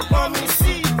ṣàkàrà, à ń pọ́n mi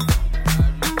sí.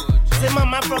 Ṣé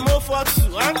mama from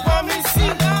 042, à ń pọ́n mi sí.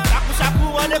 Ṣàkóṣàkú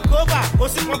wọlé kóbà, kò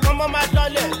sí kankan mọ́ máa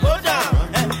dọ́lẹ̀, go down.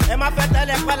 Ẹ máa fẹ́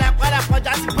tẹ́lẹ̀ pálapàla,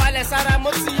 kọjá sí balẹ̀ sára mo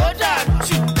ti yóò dà.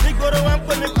 Nígboro wọn ń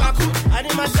pè mí kakú, àní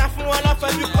máa ṣàfún wọn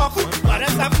lọ́fẹ̀ẹ́ bí kọ́kú. Bàrẹ́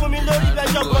sá fún mi lórí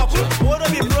bẹjọ́ bọ̀kú. Owó ló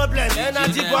bí problem,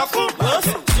 energy bọ̀kú.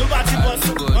 Ṣùgbọ́n àti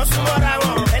bọ̀sùn, wọ́n súnmọ́ra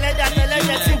wọn. Ẹlẹ́dàá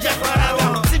tẹ́lẹ́yẹ tí ń jẹ fara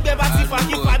wọn. Tígbẹ́ bá ti fà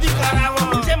kí fàbí kara wọn.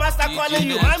 Ṣé Master calling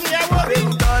you? Mami ẹ wò rí.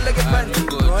 Baby, doll like a panty,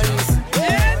 go on easy.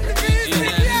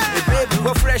 Hey baby,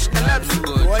 go fresh na laps,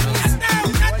 go on easy.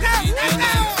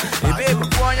 Hey baby,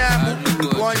 go on yambu, go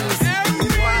on easy.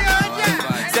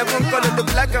 7 color, the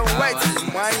black and white,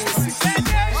 go on easy.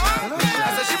 I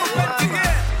said she my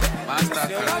panty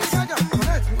girl.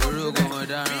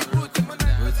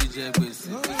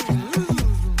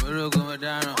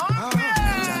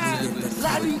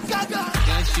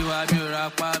 Guess you are me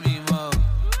rapa me mo.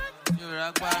 You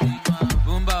rapa me mo.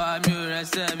 Bumba wa mi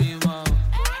rese me mo.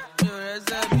 You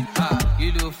rese me mo.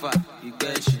 Kilo fa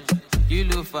igbeshi.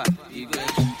 Kilo fa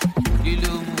igbeshi.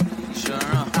 Kilo mu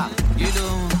ìṣọ̀ràn. Kilo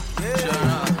mu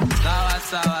ìṣọ̀ràn.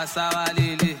 Sawa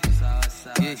lele.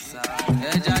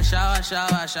 Ẹja ṣawa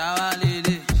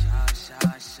lele.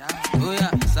 Oya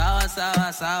sawa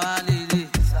lele.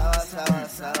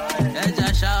 Ẹja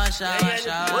ṣawa lele.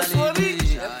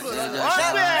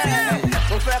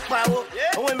 Mo fẹ́ pawó,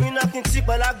 owó mi náà kí n tí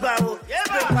pẹ̀lú agbáwo.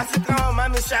 Pé pàṣẹ káwọn máa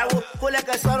mi ṣàwó, kó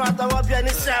lẹ́kẹ̀ sọ̀rọ̀ àtọwọ́ bí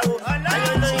ẹni ṣàwó. Ayé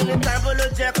olóyin ní tábó ló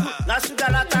jẹ́kù, lásùgà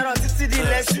látàrọ̀ títí di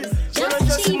lẹ́sù.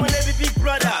 Olójó sí mo lébi big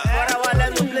brother, ọ̀rọ̀ wa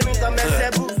lẹ́nu blaming tọ́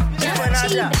mẹ́sẹ̀bù. Ìfẹ́ náà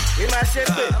dà, ìmọ̀ ṣe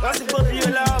pé, wọ́n ti gbóbi yóò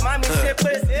lọ́wọ́, máa mi ṣe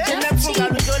pé. Jẹ́nẹ́kùn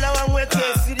kàlùjọ lọ́wọ́ ń wékè,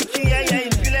 síríkì yẹ́yẹ́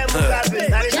ìbílẹ̀ mú gàbé.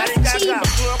 Lárí gàgà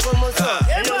fún ọkọ̀ mọ́sọ̀,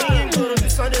 ẹ̀yọ́ yín gbòòrò bí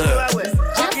Sunday ló wà wẹ̀.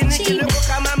 Kíní kí ló kó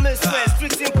ká máa mẹ́sọ̀ ẹ̀,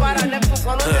 street in para lẹ́kùn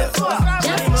kan ló lè fọ́.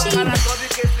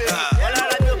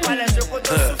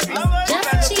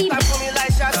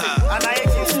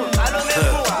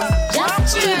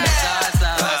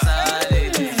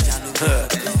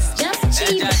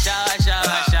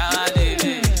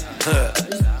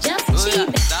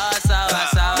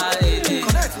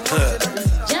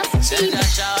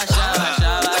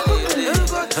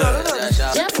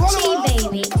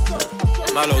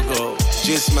 Malogo,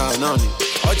 just man on it.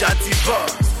 Ọjà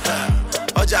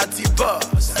ti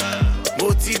boss,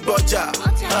 mo ti gbọ́jà,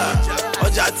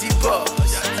 ọjà ti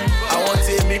boss. Àwọn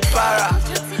tèmi para,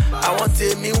 àwọn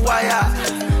tèmi wáyà,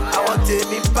 àwọn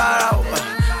tèmi para,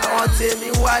 àwọn tèmi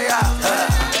wáyà.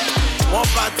 Wọ́n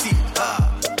party,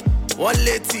 wọ́n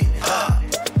létí,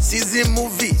 season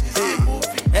movie,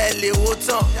 ẹ lè wo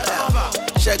tán,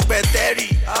 ṣẹpẹtẹ́rì,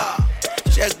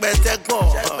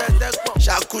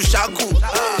 Shaku shaku,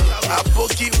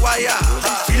 Apoki wire,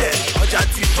 Ọjà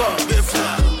ti bọ̀,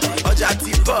 Ọjà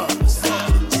ti bọ̀,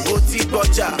 ó ti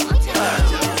gbọ́jà,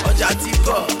 Ọjà ti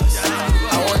bọ̀,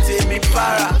 àwọn tèmi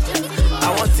para,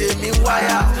 àwọn tèmi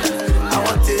wáyà,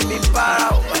 àwọn tèmi para,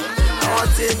 àwọn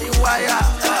tèmi wáyà,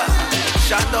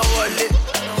 Ṣáná wọlé,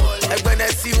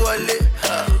 Ẹgbẹ́nẹ́sí wọlé,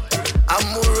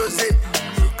 Amúrosé,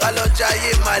 Kálọ́jà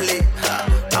yé malè,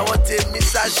 àwọn tèmi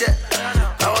sáṣẹ́,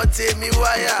 àwọn tèmi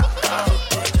wáyà.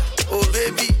 Oh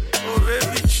baby,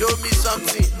 show me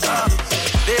something.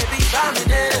 Baby, find me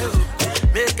there.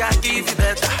 Make I give you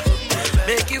better.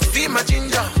 Make you feel my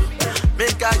ginger.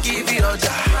 Make I give you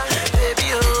order. Baby,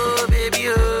 oh, baby,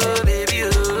 oh, baby,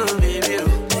 oh, baby,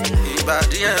 oh.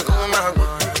 Ibadi and come on,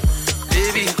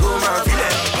 baby, come on.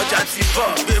 Ọjà ti bọ̀,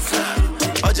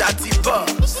 Ọjà ti bọ̀,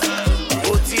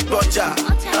 ó ti gbọ́jà,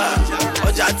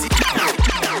 Ọjà ti.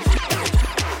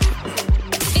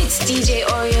 It's DJ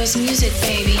Oreo's music,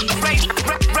 baby.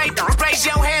 Raise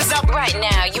your hands up. Right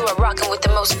now, you are rocking with the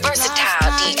most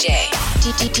versatile DJ.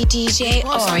 DJ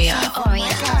Oreo.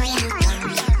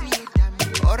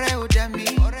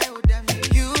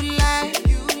 You lie.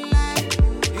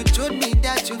 You told me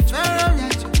that you found me.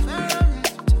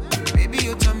 Baby,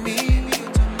 you told me.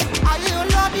 Are you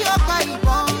love your body?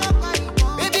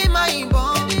 Baby, my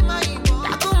bone.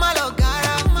 Takumalo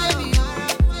gara, baby.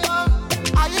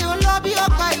 Are you love your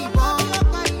body?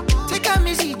 Take a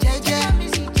missy, JJ.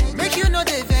 Make you know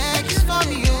the vex for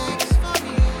me.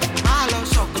 I love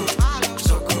so good.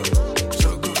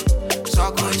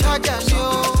 Charge us, yo.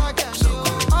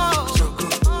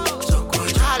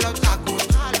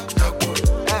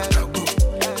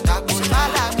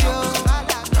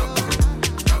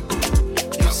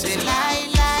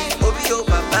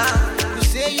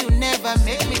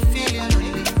 Make me feel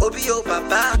Obi yo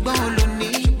papa,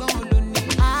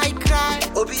 I cry.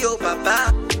 Obi yo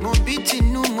papa, mo biti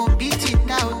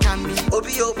ta otami.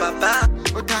 Obi yo papa,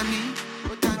 otami.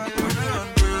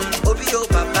 Obi yo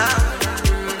papa,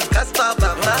 Kaspa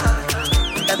papa,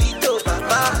 Davido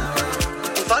papa,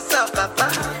 Mufasa papa,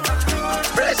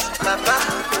 Fresh papa,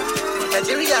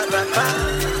 Nigeria papa,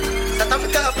 South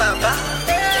Africa papa,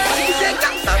 Africa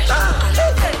papa.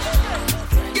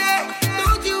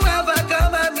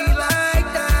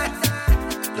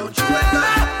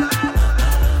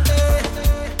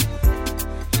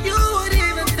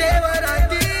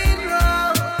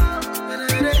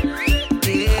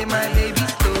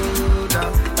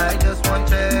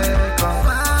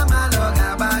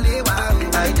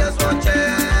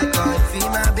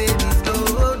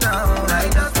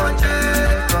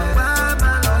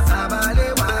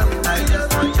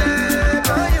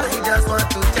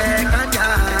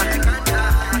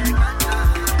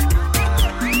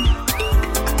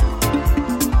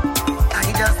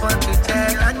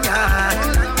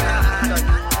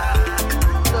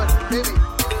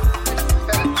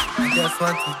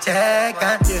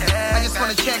 I just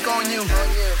wanna check on you.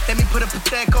 Let me put a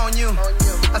protect on you.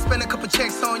 I spend a couple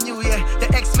checks on you, yeah. The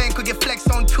X-Men could get flex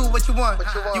on too. What you want?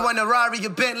 You want a Rari, a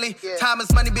Bentley? Time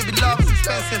is money, baby, love is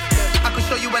expensive. I could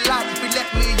show you a lot if you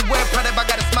let me. You wear Prada, I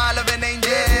got a smile of an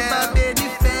angel. My baby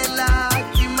fella,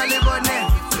 you my little name.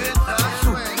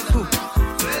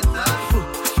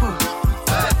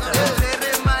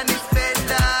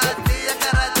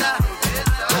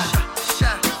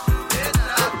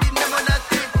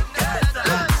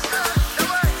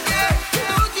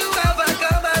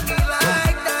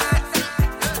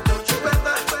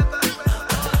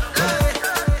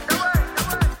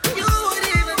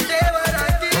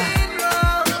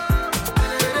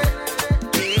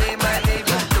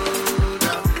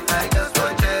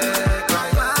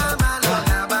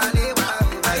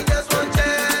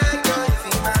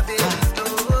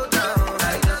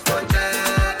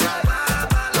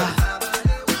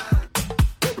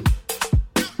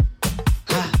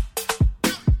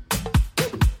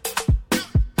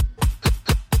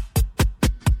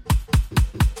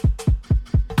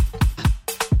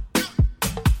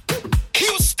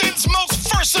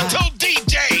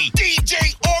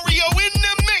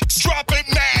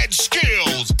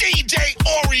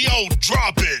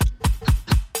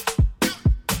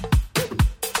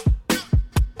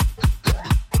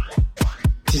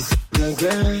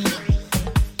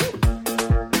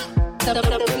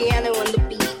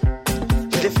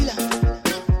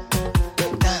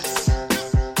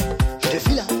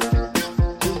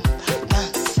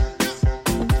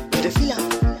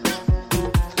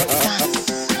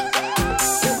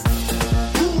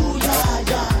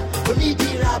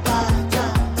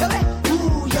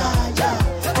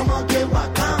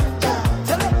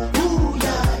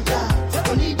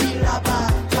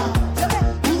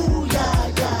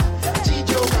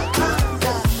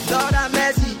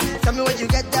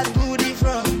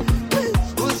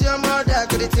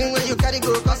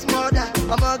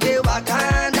 the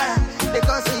Wakanda.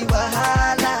 Because we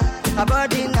wahala, our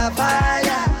body na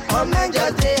fire. Oh man,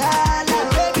 just the holla.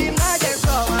 Baby, my just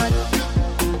someone.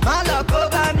 My love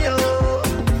over me,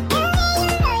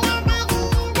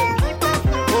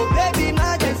 oh baby,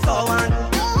 my just someone.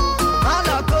 My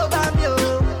love over me,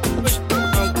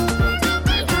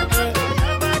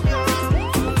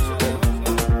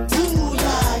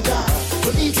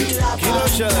 Kilo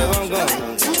ṣẹlẹ̀ gangan.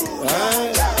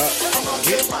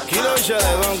 Kilo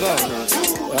ṣẹlẹ̀ gangan.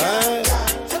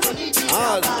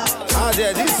 Àti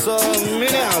ẹ̀dí sọ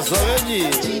mílíọ̀nù àsọ méjì,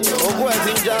 ogún ẹ̀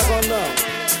ti ń já kọ́ńdọ̀.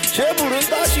 Ṣé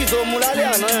burúkú tó mú lálẹ́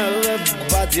àná yẹn ló fẹ́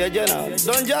bá tiẹ̀ jẹ́ náà?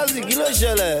 Don Jazzy kí ló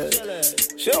ṣẹlẹ̀?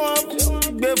 Ṣé wọ́n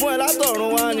gbé fún ẹ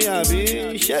látọ̀run wá ni àbí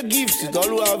ṣé gift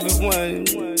tọ́lúwa fi fún ẹ?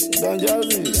 Don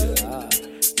Jazzy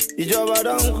ìjọba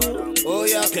dáńkú ó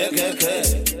yá kẹ́kẹ́kẹ́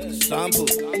sample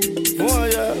fún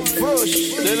ọyẹ frosh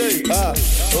tẹ́lẹ̀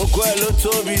oko ẹ ló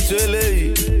tóbi tẹ́lẹ̀ yìí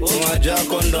òun ajá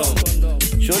condom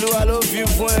ṣolúwa ló fi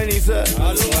fún ẹni sẹ́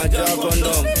òun ajá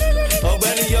condom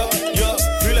ọ̀gbẹ́ni yọ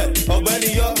filẹ̀ ọ̀gbẹ́ni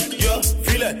yọ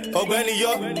filẹ̀ ọ̀gbẹ́ni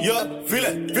yọ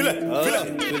filẹ̀.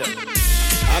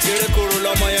 Akéré koro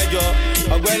lọmọ yẹn jọ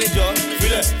ọ̀gbẹ́ni jọ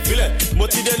filẹ̀ mo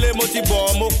ti délé mo ti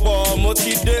bọ̀ mo pọ̀ mo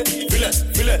ti dé filẹ̀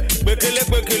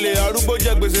pékélé arúgbó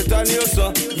jẹ gbèsè ta ni ó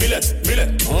san filẹ̀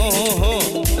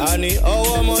àní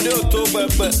ọwọ́ ọmọdé ò tó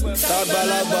pẹpẹ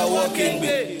tágbàlagbà wọ́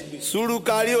kéńgbé sùúrù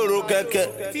kárí òró kẹ̀kẹ́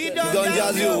Don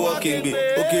Jazzy ò wọ́ kéńgbé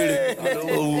ó kéré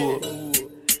owó.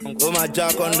 Ó máa já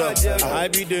condom,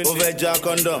 ó fẹ́ já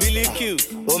condom,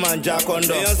 ó máa já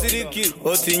condom,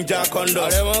 ó ti ń já condom,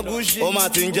 ó máa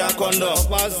ti ń já condom,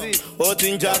 ó ti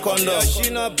ń já condom,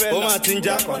 ó máa ti ń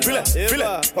já condom. Filẹ̀,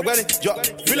 ọ̀gbẹ́ni jọ,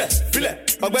 filẹ̀,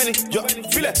 ọ̀gbẹ́ni jọ,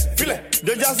 filẹ̀,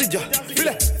 Don Jazzy jọ,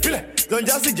 filẹ̀, Don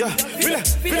Jazzy jọ,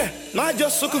 filẹ̀, máa jọ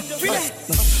sunkún.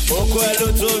 Oko ẹ ló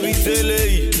tóbi tẹ́lẹ̀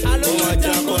yìí, ó máa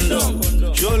já condom,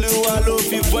 ṣolúwa ló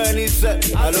fi fún ẹni sẹ́,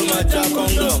 àló máa já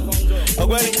condom.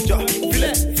 Ọ̀gbẹ́ni jọ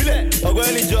filẹ̀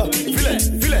ọ̀gbẹ́ni jọ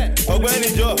filẹ̀ ọ̀gbẹ́ni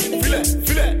jọ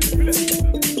filẹ̀.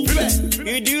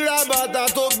 Ìdíra bàtà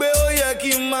tó gbé ó yẹ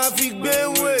kí n máa fi gbé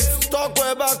weight tọkọ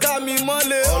ẹ bá ká mi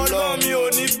mọ́lẹ̀ ọlọ́run mi ò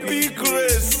ní peak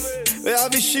race. Bẹ́ẹ̀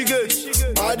fi ṣígẹ̀tì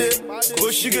pàdé kò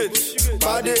ṣígẹ̀tì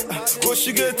pàdé kò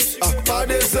ṣígẹ̀tì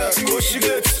pàdé sẹ́ kò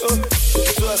ṣígẹ̀tì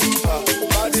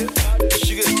pàdé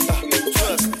ṣígẹ̀tì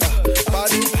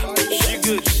pàdé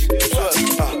ṣígẹ̀tì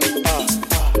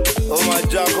ó máa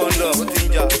já condom ó ti ń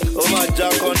jà ó máa já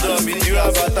condom ìdíra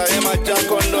bàtà yẹn máa já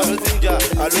condom ó ti ń jà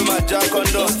àló máa já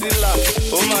condom ó ti ń là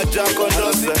ó máa já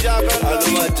condom sẹ́ àló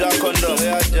máa já condom ó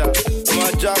yá jà ó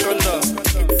máa já condom.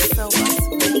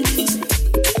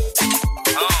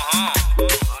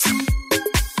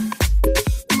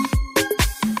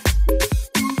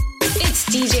 It's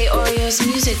DJ Oreo's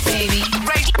music, baby.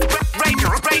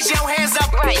 Raise your hands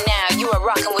up. Right now, you are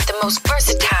rocking with the most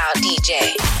versatile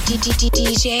DJ.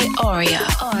 DJ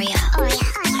Oreo.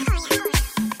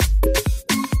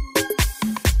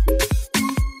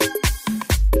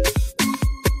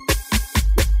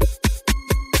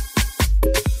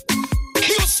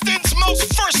 Houston's most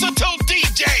versatile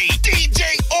DJ. DJ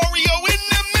Oreo in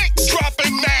the mix.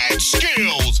 Dropping mad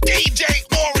skills. DJ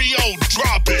Oreo,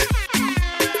 drop it.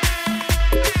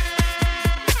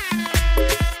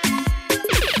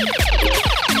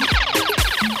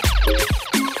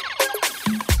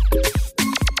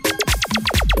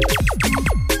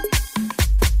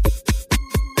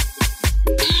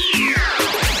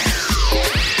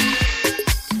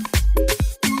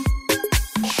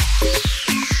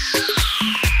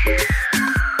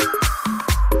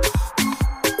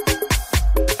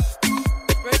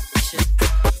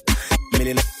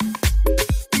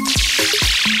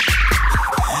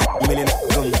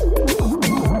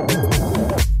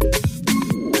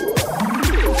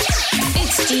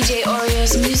 DJ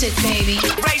Oreo's music, baby.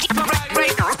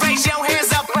 Raise your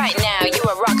hands up. Right now, you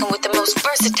are rocking with the most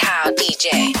versatile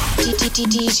DJ.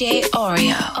 DJ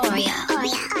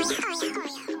Oreo.